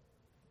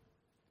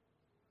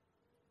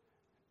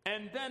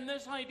 And then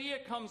this idea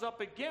comes up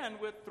again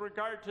with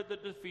regard to the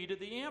defeat of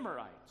the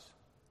Amorites.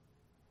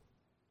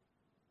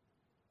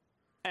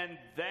 And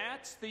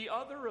that's the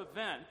other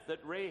event that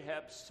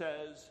Rahab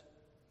says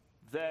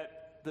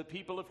that the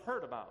people have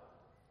heard about.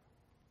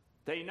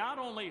 They not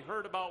only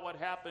heard about what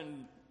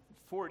happened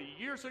 40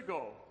 years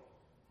ago,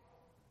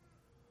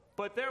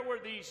 but there were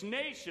these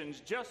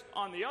nations just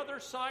on the other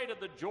side of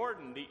the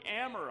Jordan, the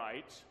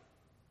Amorites,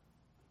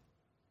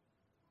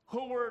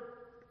 who were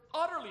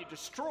utterly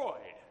destroyed.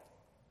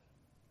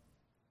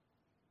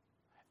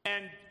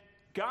 And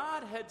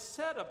God had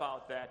said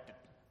about that,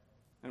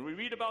 and we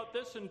read about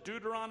this in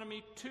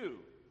Deuteronomy 2,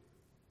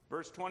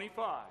 verse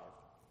 25.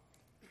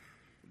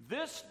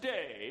 This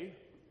day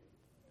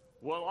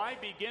will I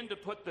begin to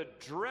put the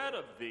dread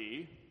of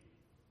thee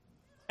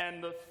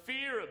and the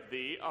fear of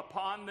thee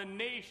upon the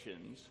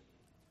nations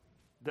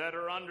that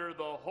are under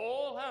the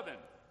whole heaven,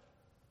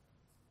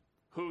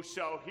 who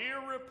shall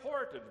hear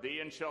report of thee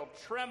and shall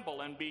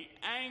tremble and be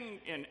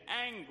in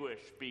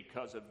anguish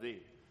because of thee.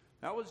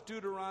 That was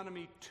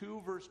Deuteronomy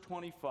 2, verse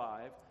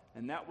 25,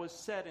 and that was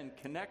said in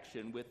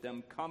connection with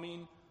them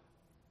coming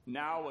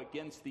now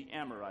against the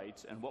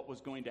Amorites and what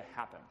was going to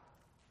happen.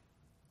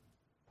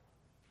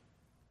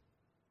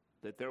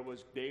 That God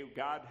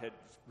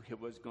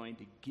was going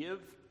to give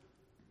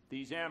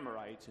these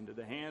Amorites into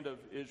the hand of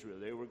Israel.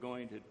 They were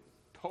going to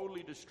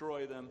totally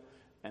destroy them,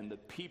 and the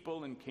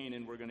people in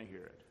Canaan were going to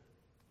hear it.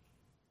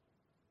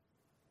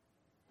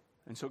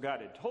 And so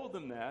God had told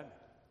them that,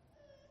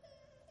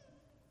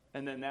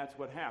 and then that's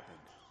what happened.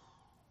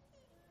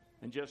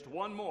 And just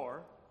one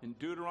more, in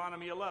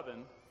Deuteronomy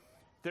 11,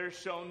 there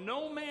shall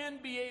no man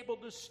be able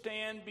to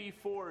stand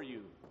before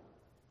you.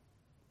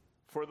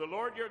 For the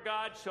Lord your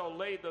God shall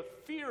lay the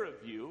fear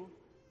of you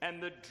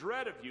and the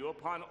dread of you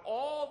upon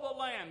all the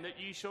land that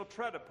ye shall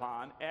tread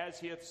upon, as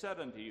he hath said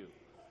unto you.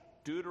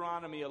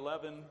 Deuteronomy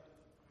 11,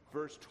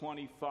 verse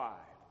 25.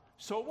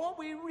 So what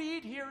we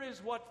read here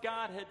is what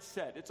God had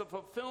said. It's a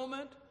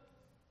fulfillment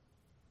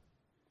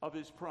of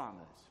his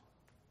promise,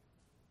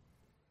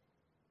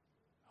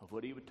 of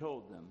what he had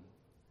told them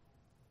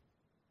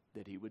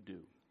that he would do.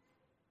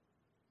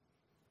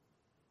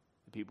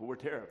 The people were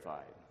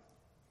terrified.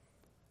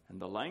 And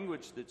the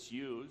language that's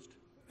used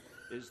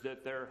is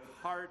that their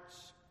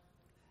hearts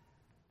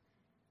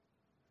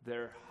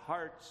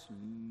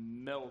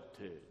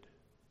melted.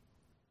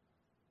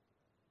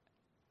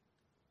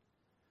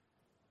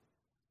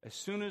 As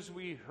soon as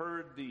we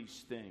heard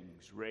these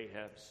things,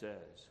 Rahab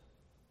says,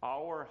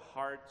 our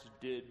hearts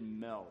did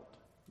melt,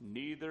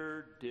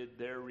 neither did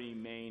there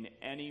remain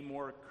any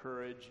more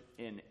courage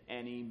in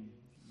any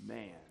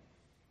man.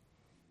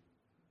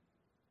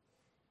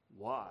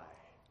 Why?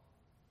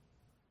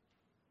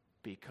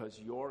 Because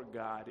your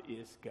God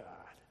is God.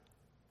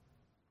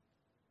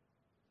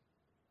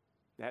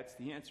 That's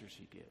the answer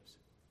she gives.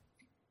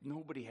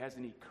 Nobody has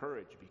any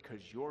courage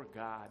because your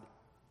God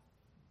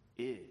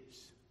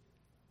is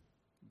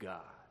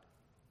God.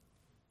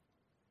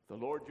 The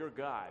Lord your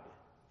God,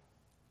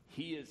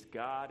 he is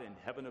God in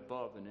heaven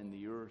above and in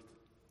the earth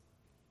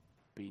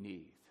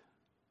beneath.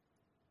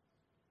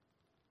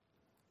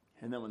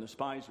 And then when the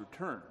spies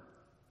return,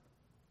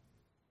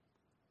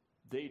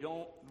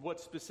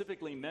 what's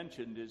specifically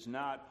mentioned is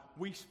not,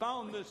 we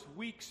found this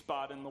weak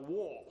spot in the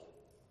wall.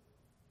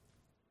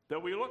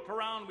 That we looked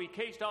around, we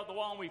cased out the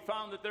wall, and we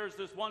found that there's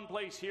this one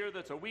place here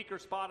that's a weaker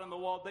spot in the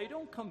wall. They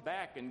don't come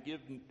back and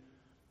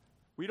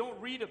we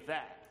don't read of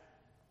that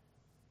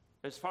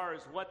as far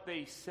as what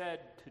they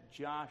said to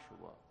Joshua.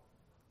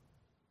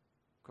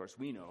 Of course,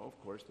 we know,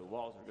 the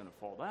walls are going to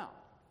fall down.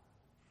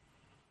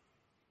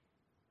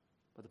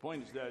 But the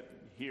point is that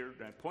here,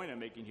 the point I'm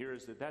making here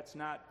is that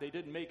they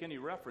didn't make any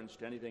reference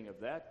to anything of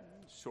that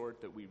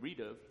sort that we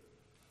read of.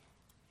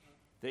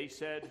 They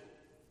said,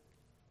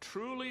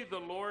 truly the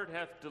Lord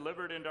hath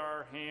delivered into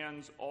our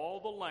hands all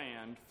the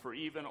land, for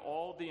even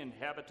all the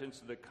inhabitants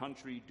of the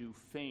country do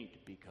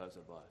faint because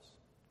of us.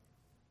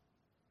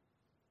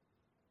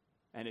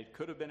 And it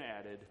could have been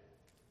added,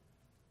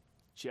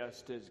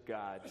 just as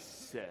God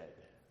said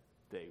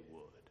they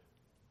would.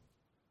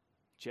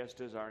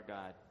 Just as our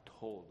God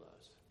told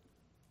us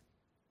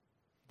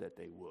that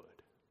they would.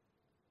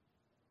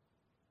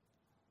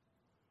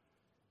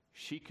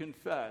 She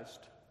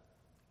confessed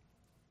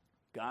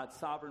God's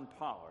sovereign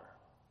power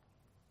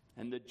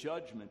and the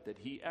judgment that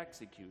he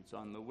executes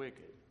on the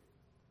wicked.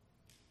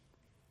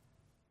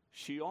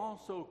 She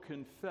also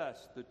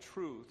confessed the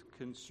truth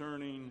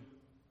concerning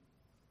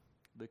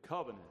the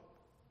covenant.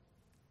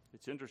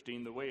 It's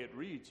interesting the way it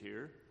reads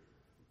here.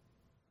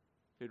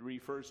 It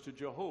refers to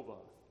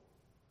Jehovah,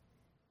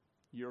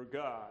 your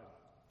God,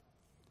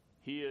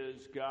 He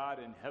is God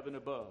in heaven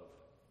above.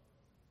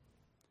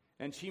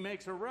 And she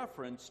makes a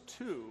reference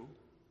to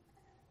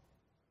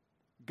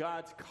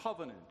God's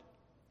covenant.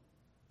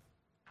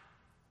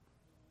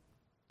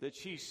 That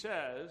she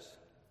says,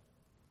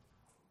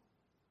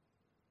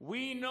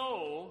 we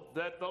know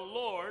that the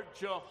Lord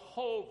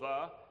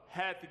Jehovah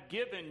hath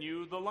given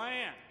you the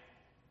land.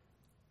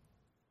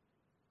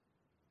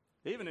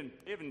 They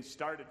haven't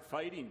started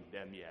fighting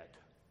them yet.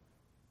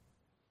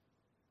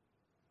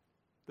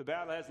 The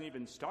battle hasn't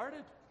even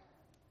started.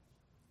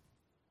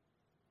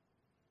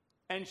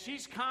 And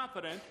she's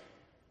confident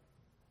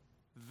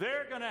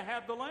they're going to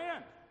have the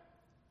land.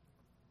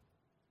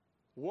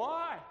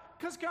 Why?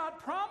 Because God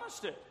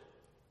promised it.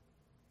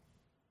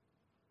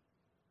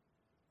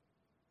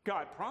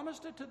 God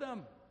promised it to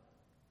them.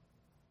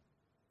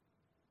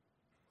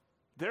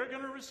 They're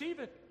going to receive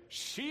it.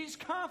 She's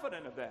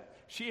confident of that.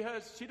 She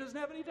doesn't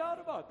have any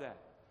doubt about that.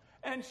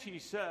 And she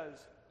says,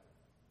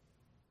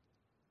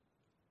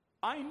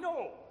 I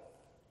know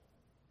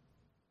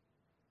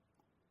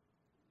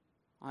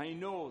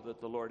that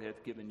the Lord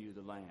hath given you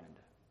the land,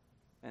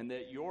 and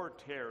that your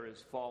terror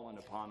is fallen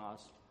upon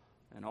us,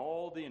 and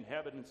all the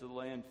inhabitants of the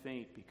land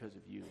faint because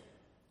of you.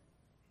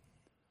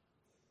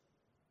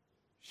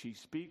 She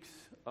speaks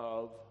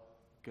of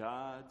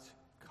God's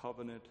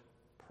covenant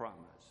promise.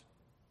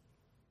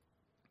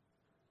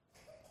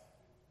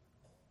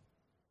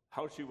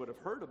 How she would have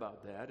heard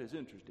about that is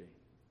interesting.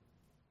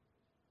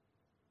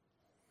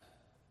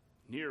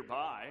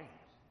 Nearby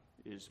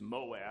is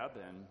Moab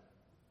and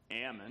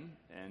Ammon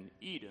and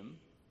Edom.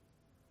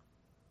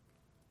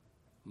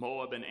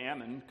 Moab and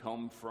Ammon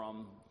come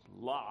from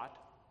Lot,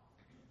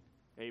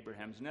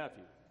 Abraham's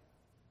nephew.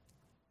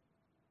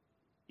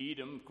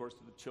 Edom, of course,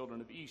 are the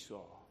children of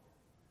Esau.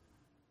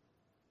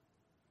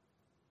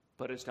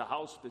 But as to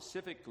how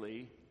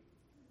specifically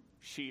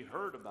she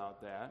heard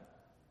about that,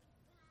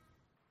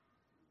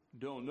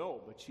 don't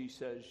know, but she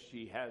says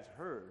she has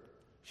heard.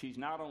 She's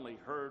not only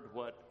heard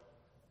what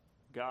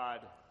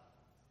God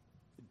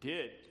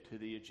did to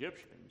the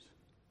Egyptians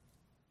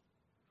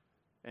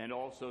and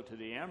also to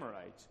the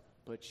Amorites,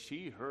 but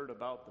she heard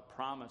about the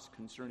promise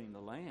concerning the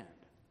land.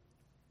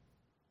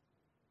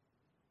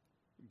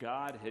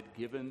 God had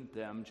given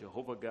them,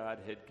 Jehovah God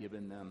had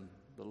given them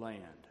the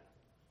land.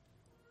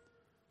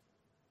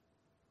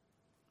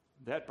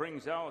 That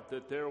brings out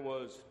that there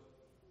was,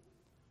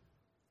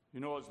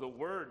 as the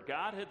word,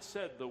 God had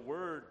said the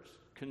words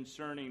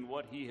concerning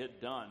what he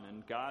had done,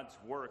 and God's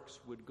works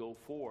would go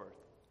forth,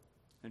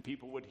 and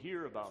people would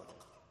hear about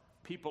it.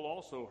 People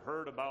also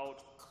heard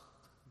about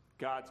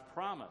God's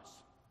promise.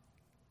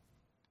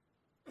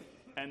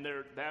 And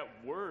that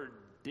word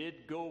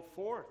did go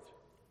forth.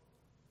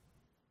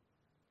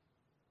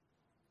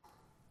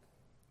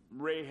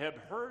 Rahab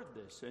heard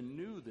this and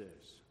knew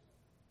this.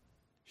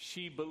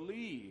 She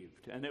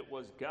believed, and it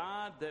was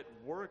God that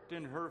worked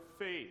in her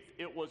faith.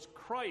 It was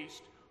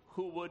Christ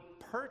who would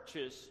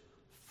purchase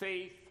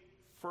faith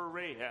for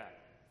Rahab.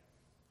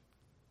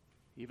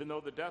 Even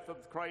though the death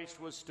of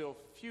Christ was still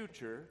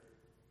future,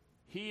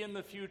 he in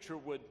the future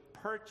would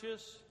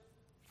purchase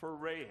for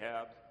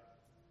Rahab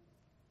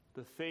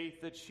the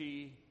faith that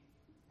she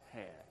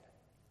had.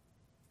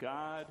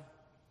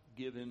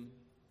 God-given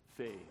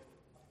faith.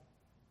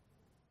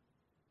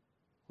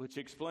 Which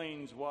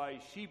explains why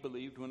she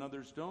believed when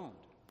others don't.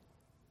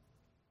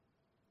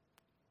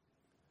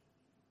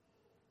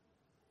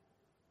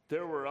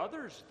 There were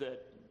others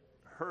that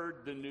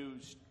heard the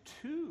news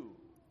too,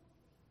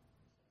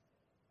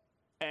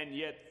 and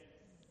yet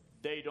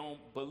they don't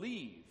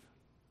believe.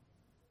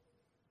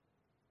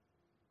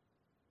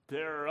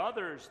 There are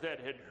others that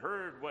had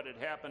heard what had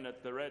happened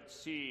at the Red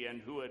Sea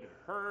and who had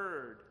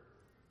heard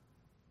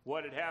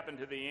what had happened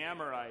to the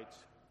Amorites,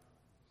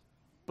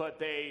 but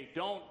they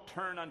don't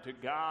turn unto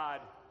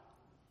God,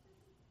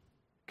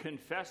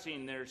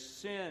 confessing their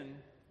sin,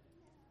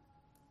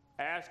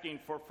 asking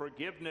for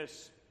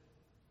forgiveness,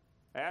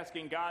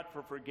 asking God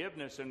for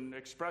forgiveness, and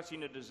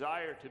expressing a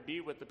desire to be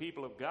with the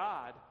people of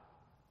God.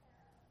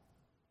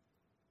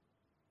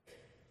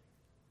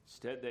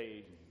 Instead,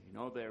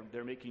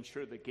 they're making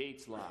sure the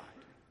gate's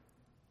locked.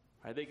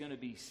 Are they going to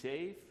be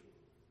safe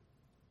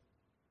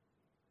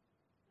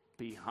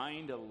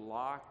behind a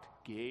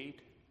locked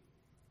gate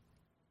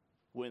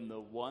when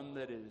the one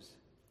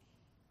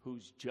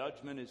whose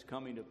judgment is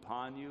coming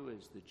upon you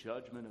is the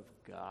judgment of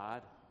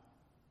God?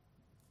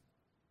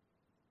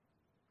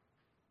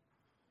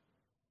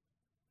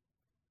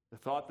 The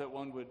thought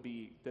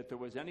that there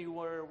was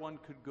anywhere one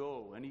could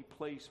go, any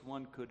place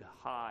one could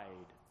hide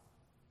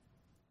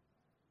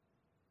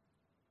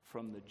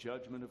from the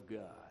judgment of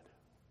God.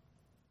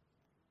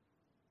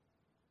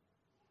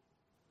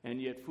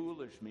 And yet,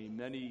 foolish me,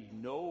 many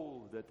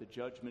know that the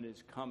judgment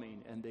is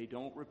coming and they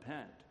don't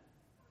repent.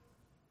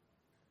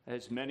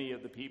 As most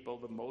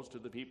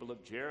of the people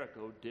of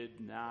Jericho did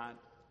not.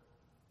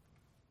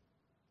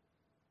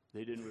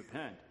 They didn't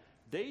repent.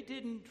 They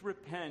didn't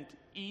repent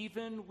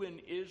even when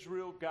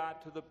Israel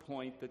got to the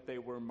point that they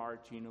were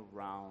marching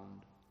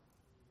around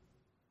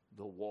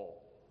the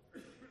wall.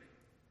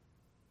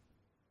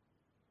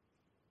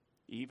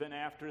 even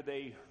after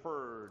they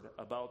heard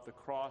about the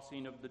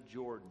crossing of the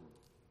Jordan,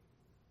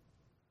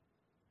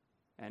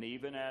 and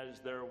even as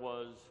there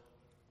was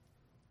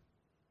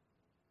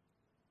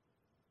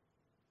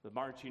the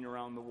marching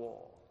around the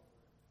wall,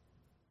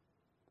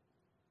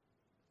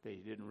 they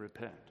didn't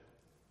repent.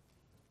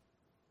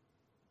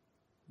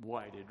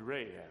 Why did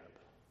Rahab?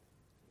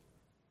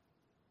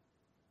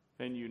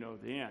 And you know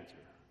the answer.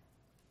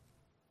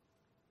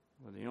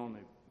 Well, when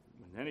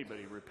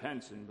anybody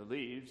repents and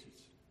believes,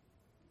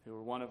 they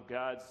were one of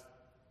God's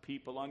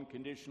people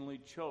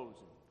unconditionally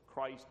chosen.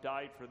 Christ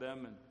died for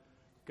them, and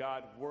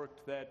God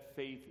worked that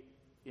faith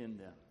in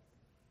them.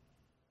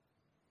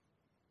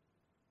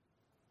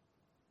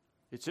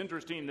 It's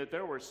interesting that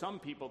there were some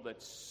people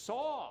that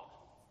saw.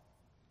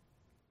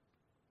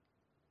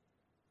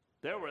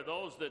 There were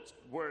those that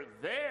were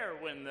there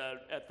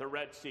at the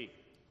Red Sea,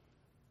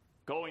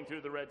 going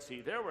through the Red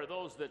Sea. There were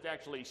those that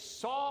actually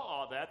saw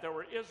all that. There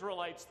were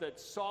Israelites that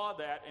saw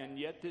that and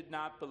yet did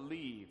not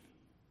believe.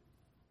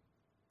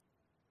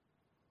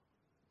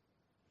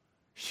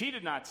 She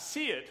did not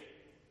see it,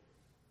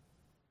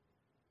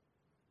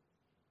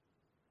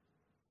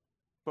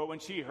 but when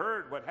she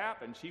heard what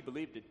happened, she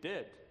believed it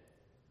did.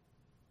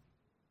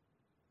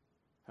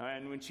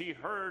 And when she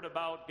heard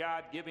about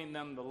God giving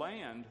them the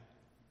land,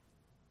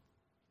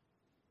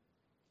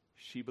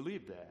 she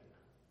believed that.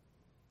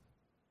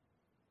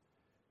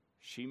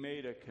 She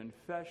made a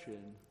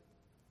confession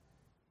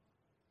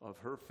of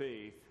her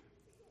faith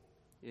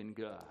in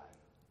God.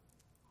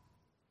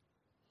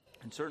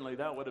 And certainly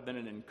that would have been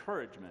an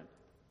encouragement.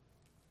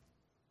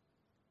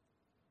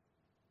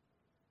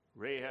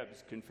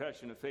 Rahab's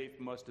confession of faith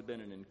must have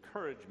been an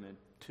encouragement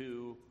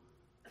to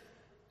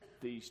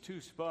these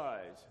two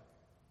spies,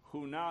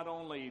 who not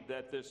only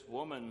that this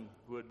woman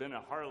who had been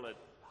a harlot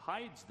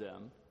hides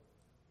them,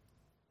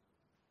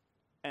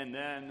 and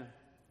then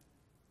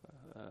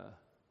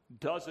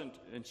doesn't,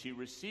 and she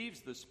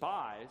receives the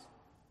spies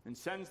and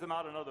sends them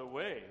out another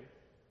way,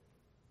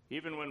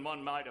 even when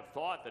one might have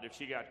thought that if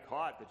she got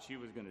caught that she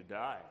was going to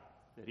die.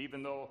 That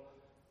even though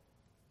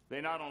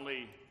they not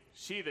only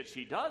see that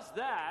she does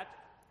that,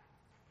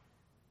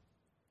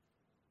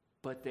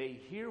 but they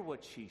hear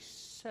what she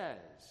says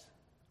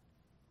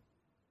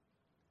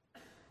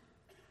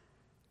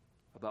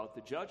about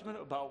the judgment,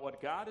 about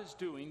what God is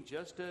doing,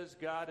 just as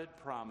God had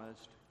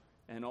promised.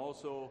 And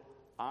also,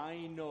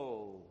 I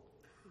know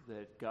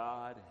that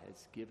God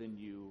has given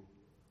you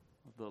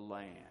the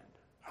land.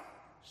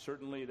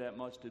 Certainly that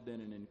must have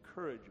been an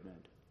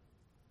encouragement.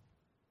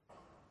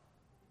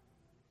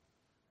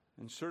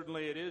 And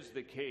certainly it is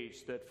the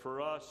case that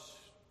for us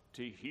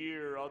to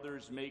hear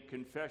others make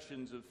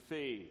confessions of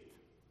faith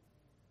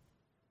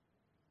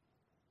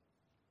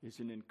is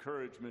an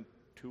encouragement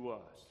to us.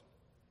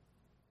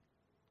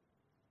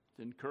 It's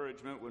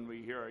encouragement when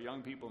we hear our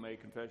young people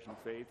make confession of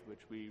faith,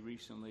 which we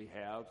recently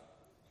have.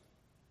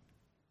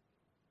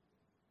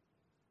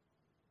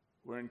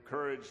 We're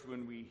encouraged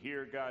when we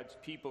hear God's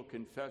people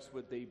confess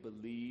what they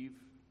believe,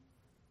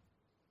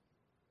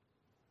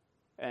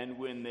 and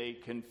when they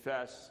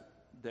confess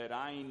that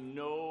I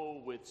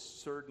know with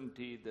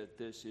certainty that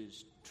this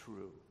is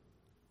true.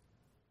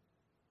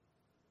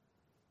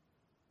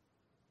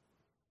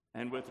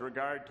 And with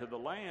regard to the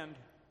land,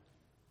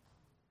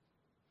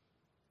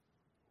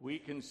 we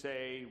can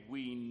say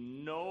we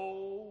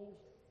know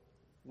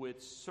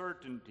with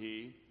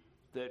certainty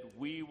that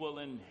we will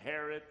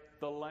inherit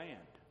the land.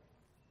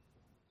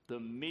 The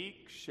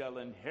meek shall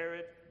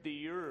inherit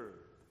the earth.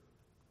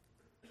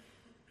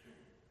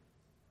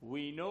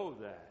 We know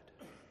that.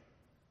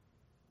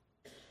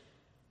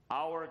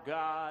 Our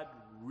God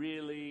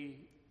really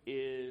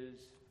is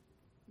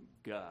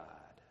God.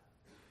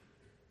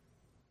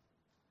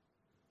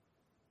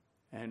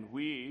 And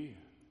we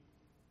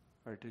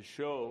are to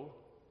show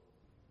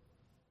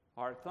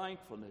our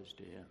thankfulness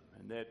to Him,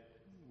 and that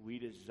we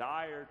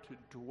desire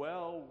to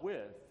dwell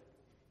with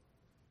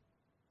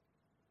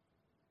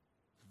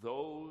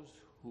those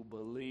who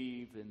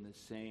believe in the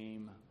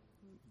same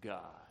God.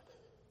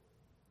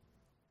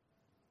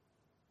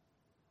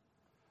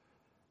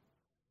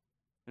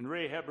 And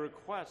Rahab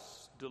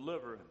requests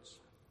deliverance.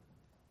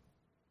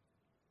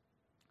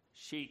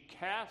 She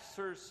casts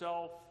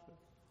herself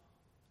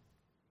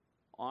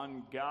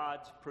on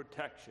God's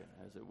protection,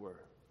 as it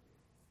were.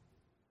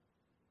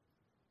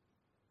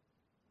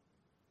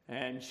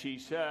 And she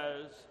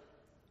says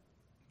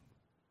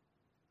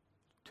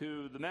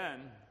to the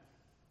men,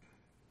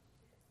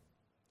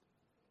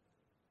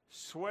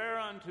 "Swear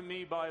unto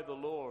me by the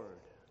Lord."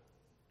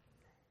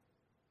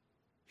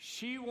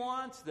 She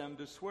wants them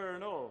to swear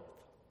an oath,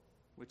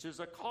 which is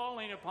a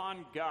calling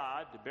upon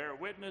God to bear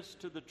witness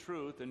to the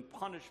truth and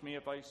punish me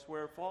if I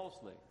swear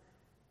falsely.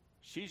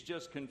 She's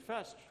just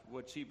confessed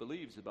what she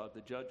believes about the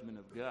judgment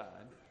of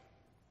God.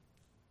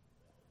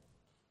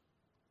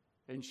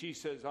 And she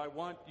says, I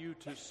want you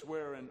to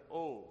swear an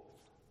oath.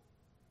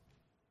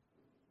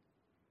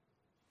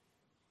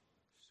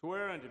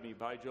 Swear unto me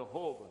by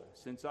Jehovah,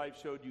 since I've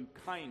showed you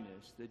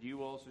kindness, that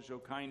you also show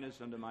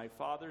kindness unto my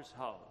father's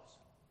house.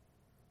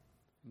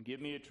 And give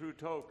me a true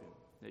token,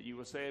 that you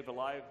will save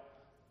alive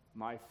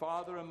my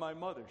father and my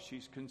mother.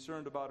 She's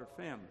concerned about her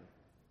family.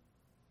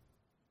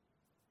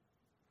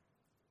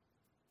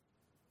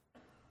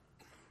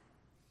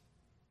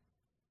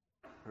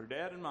 Her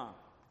dad and mom.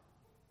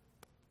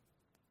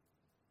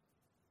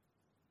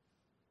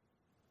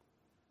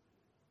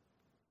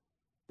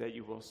 That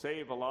you will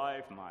save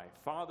alive my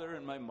father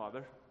and my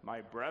mother,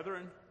 my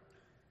brethren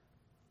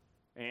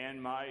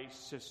and my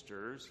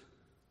sisters,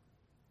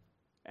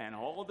 and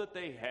all that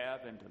they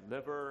have, and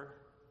deliver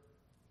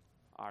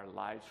our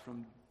lives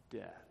from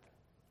death.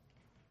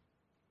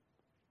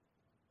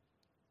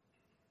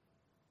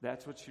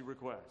 That's what she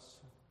requests.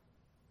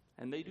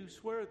 And they do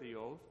swear the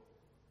oath.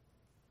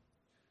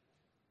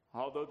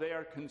 Although they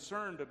are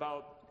concerned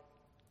about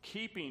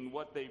keeping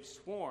what they've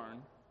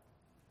sworn,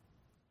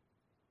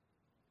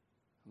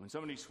 when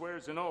somebody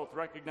swears an oath,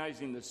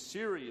 recognizing the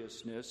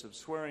seriousness of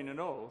swearing an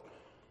oath,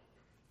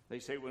 they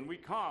say, when we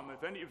come,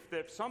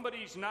 if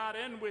somebody's not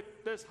in with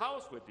this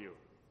house with you,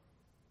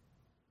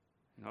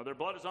 their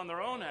blood is on their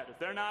own head if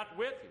they're not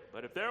with you.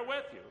 But if they're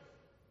with you,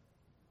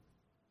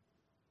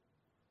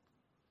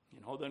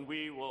 then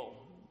we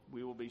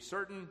will be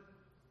certain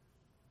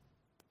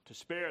to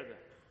spare them.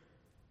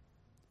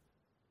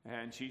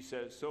 And she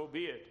says, so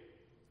be it.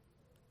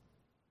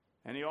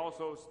 And they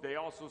also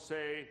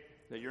say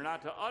that you're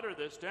not to utter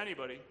this to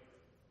anybody.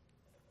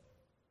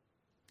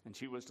 And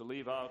she was to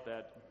leave out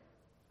that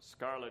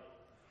scarlet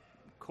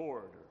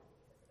cord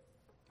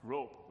or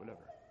rope, whatever.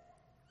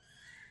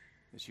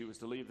 And she was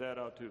to leave that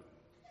out too.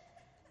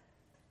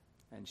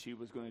 And she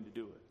was going to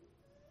do it.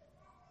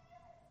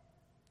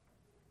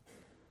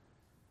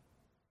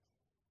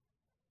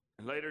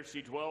 And later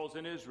she dwells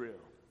in Israel.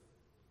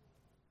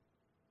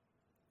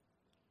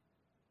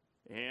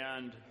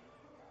 And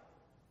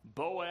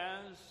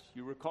Boaz,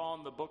 you recall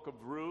in the book of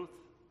Ruth,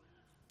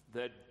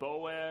 that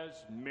Boaz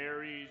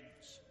marries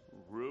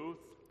Ruth.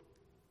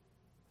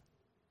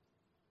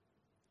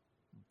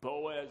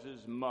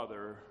 Boaz's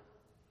mother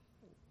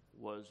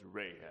was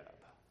Rahab.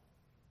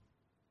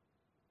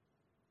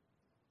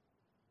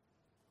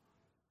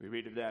 We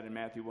read of that in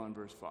Matthew 1,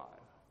 verse 5.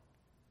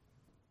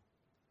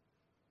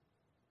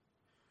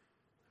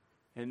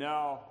 And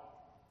now,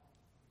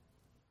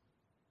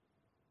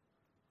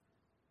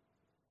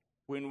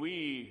 when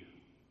we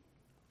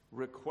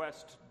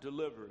request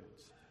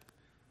deliverance,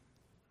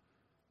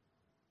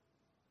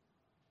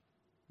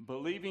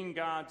 believing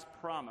God's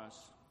promise,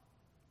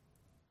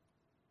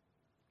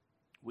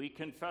 we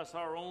confess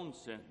our own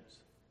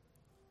sins.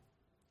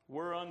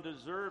 We're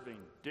undeserving.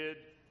 Did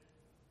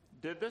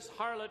this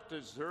harlot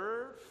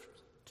deserve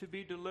to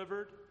be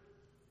delivered?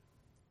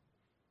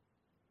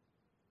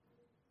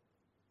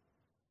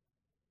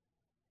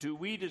 Do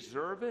we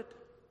deserve it?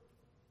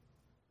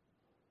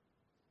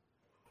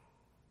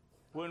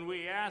 When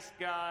we ask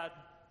God,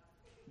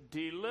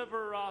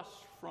 deliver us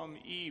from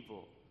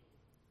evil,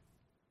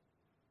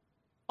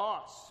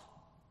 us,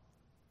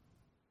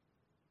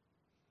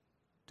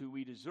 do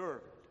we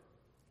deserve it?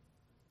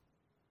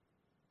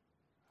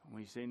 And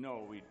we say,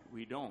 no,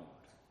 we don't.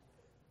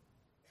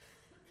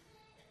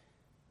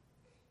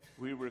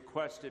 We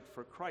request it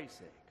for Christ's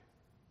sake.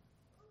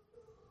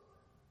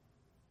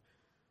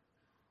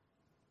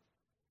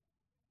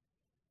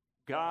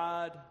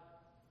 God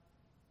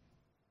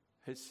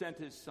has sent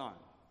his Son,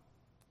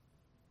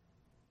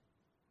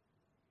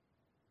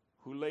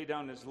 who laid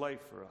down his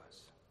life for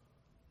us.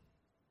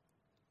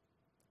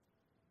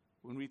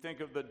 When we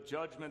think of the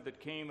judgment that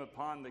came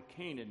upon the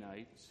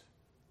Canaanites,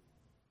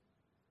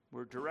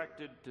 we're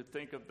directed to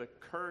think of the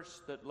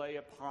curse that lay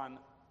upon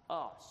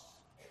us.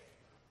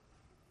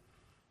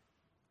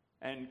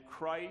 And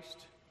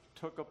Christ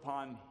took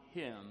upon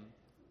him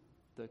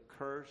the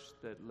curse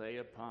that lay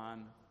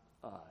upon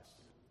us.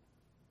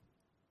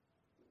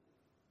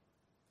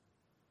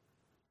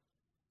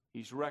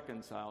 He's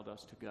reconciled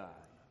us to God.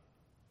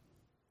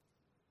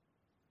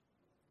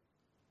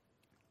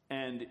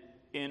 And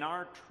in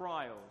our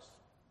trials,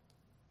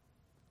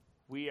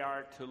 we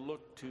are to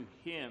look to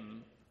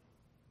him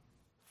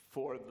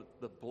for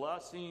the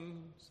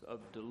blessings of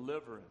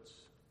deliverance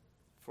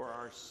for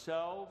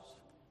ourselves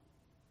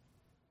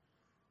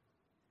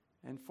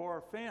and for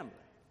our family.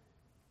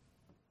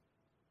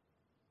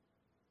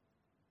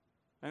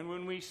 And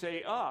when we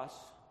say us,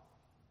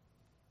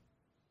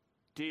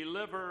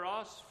 deliver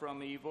us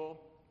from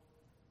evil,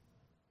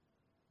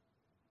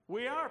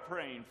 we are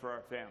praying for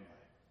our family.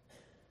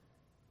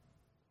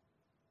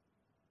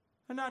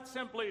 And not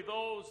simply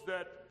those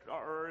that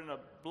are in a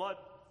blood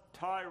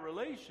tie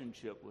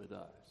relationship with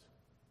us,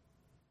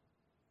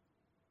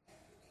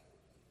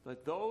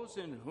 but those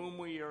in whom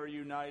we are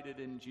united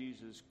in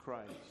Jesus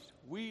Christ.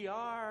 We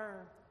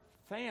are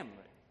family.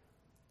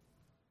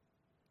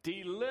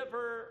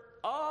 Deliver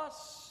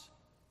us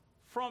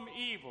from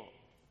evil.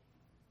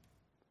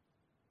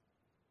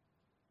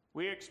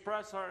 We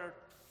express our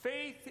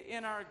faith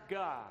in our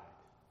God,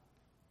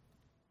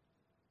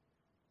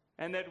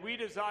 and that we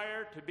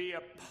desire to be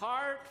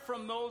apart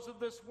from those of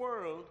this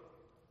world,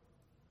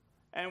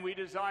 and we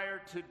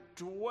desire to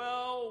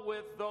dwell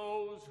with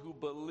those who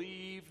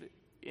believe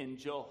in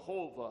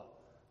Jehovah,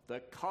 the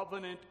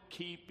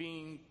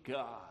covenant-keeping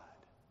God.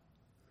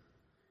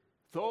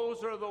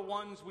 Those are the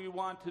ones we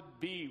want to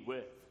be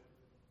with.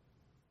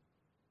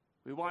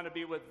 We want to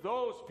be with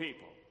those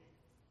people.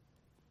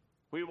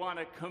 We want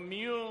to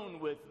commune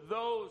with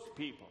those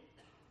people.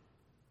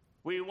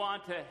 We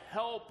want to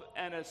help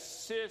and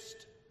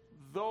assist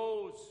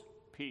those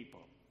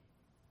people.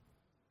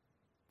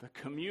 The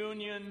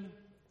communion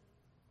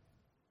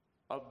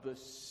of the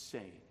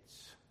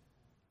saints.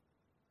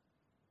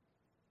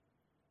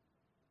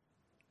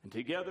 And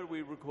together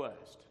we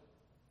request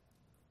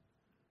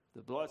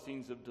the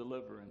blessings of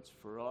deliverance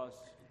for us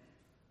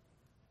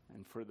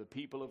and for the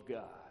people of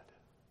God.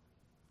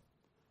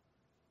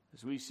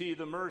 As we see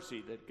the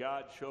mercy that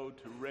God showed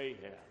to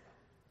Rahab,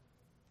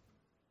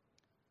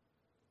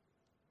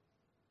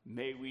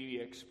 may we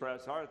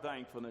express our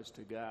thankfulness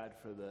to God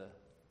for the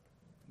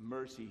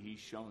mercy he's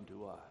shown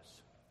to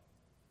us,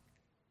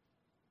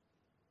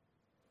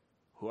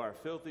 who are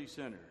filthy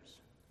sinners,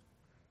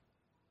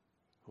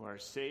 who are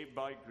saved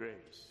by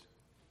grace.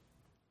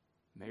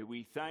 May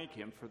we thank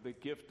him for the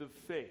gift of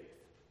faith,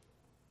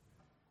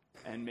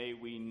 and may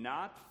we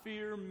not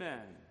fear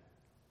men,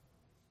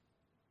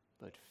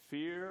 but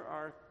fear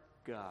our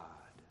God,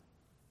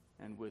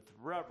 and with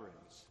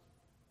reverence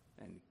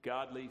and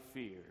godly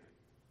fear,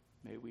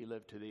 may we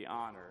live to the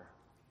honor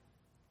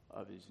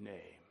of his name.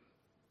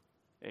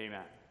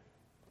 Amen.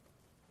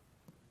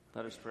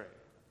 Let us pray.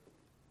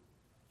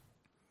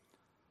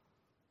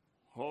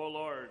 O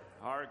Lord,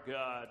 our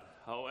God,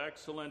 how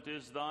excellent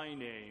is thy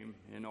name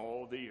in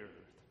all the earth.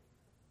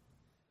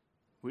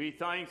 We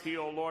thank thee,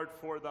 O Lord,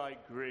 for thy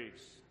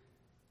grace.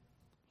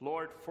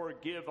 Lord,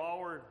 forgive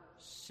our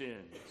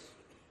sins.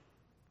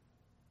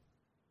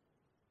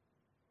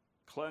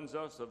 Cleanse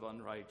us of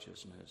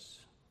unrighteousness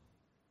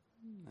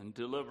and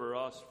deliver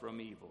us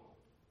from evil.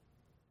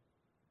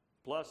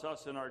 Bless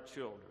us and our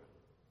children.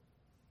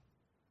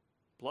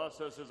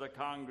 Bless us as a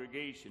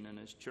congregation and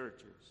as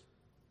churches.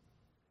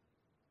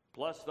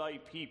 Bless thy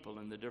people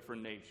in the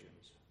different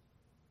nations.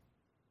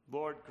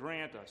 Lord,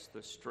 grant us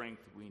the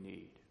strength we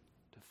need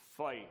to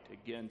fight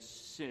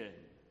against sin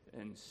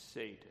and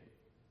Satan.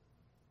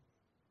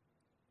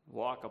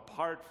 Walk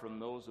apart from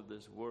those of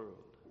this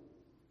world,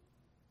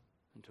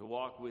 and to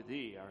walk with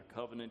thee, our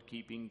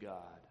covenant-keeping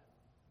God.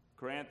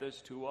 Grant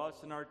this to us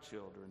and our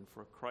children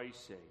for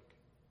Christ's sake.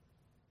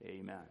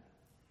 Amen.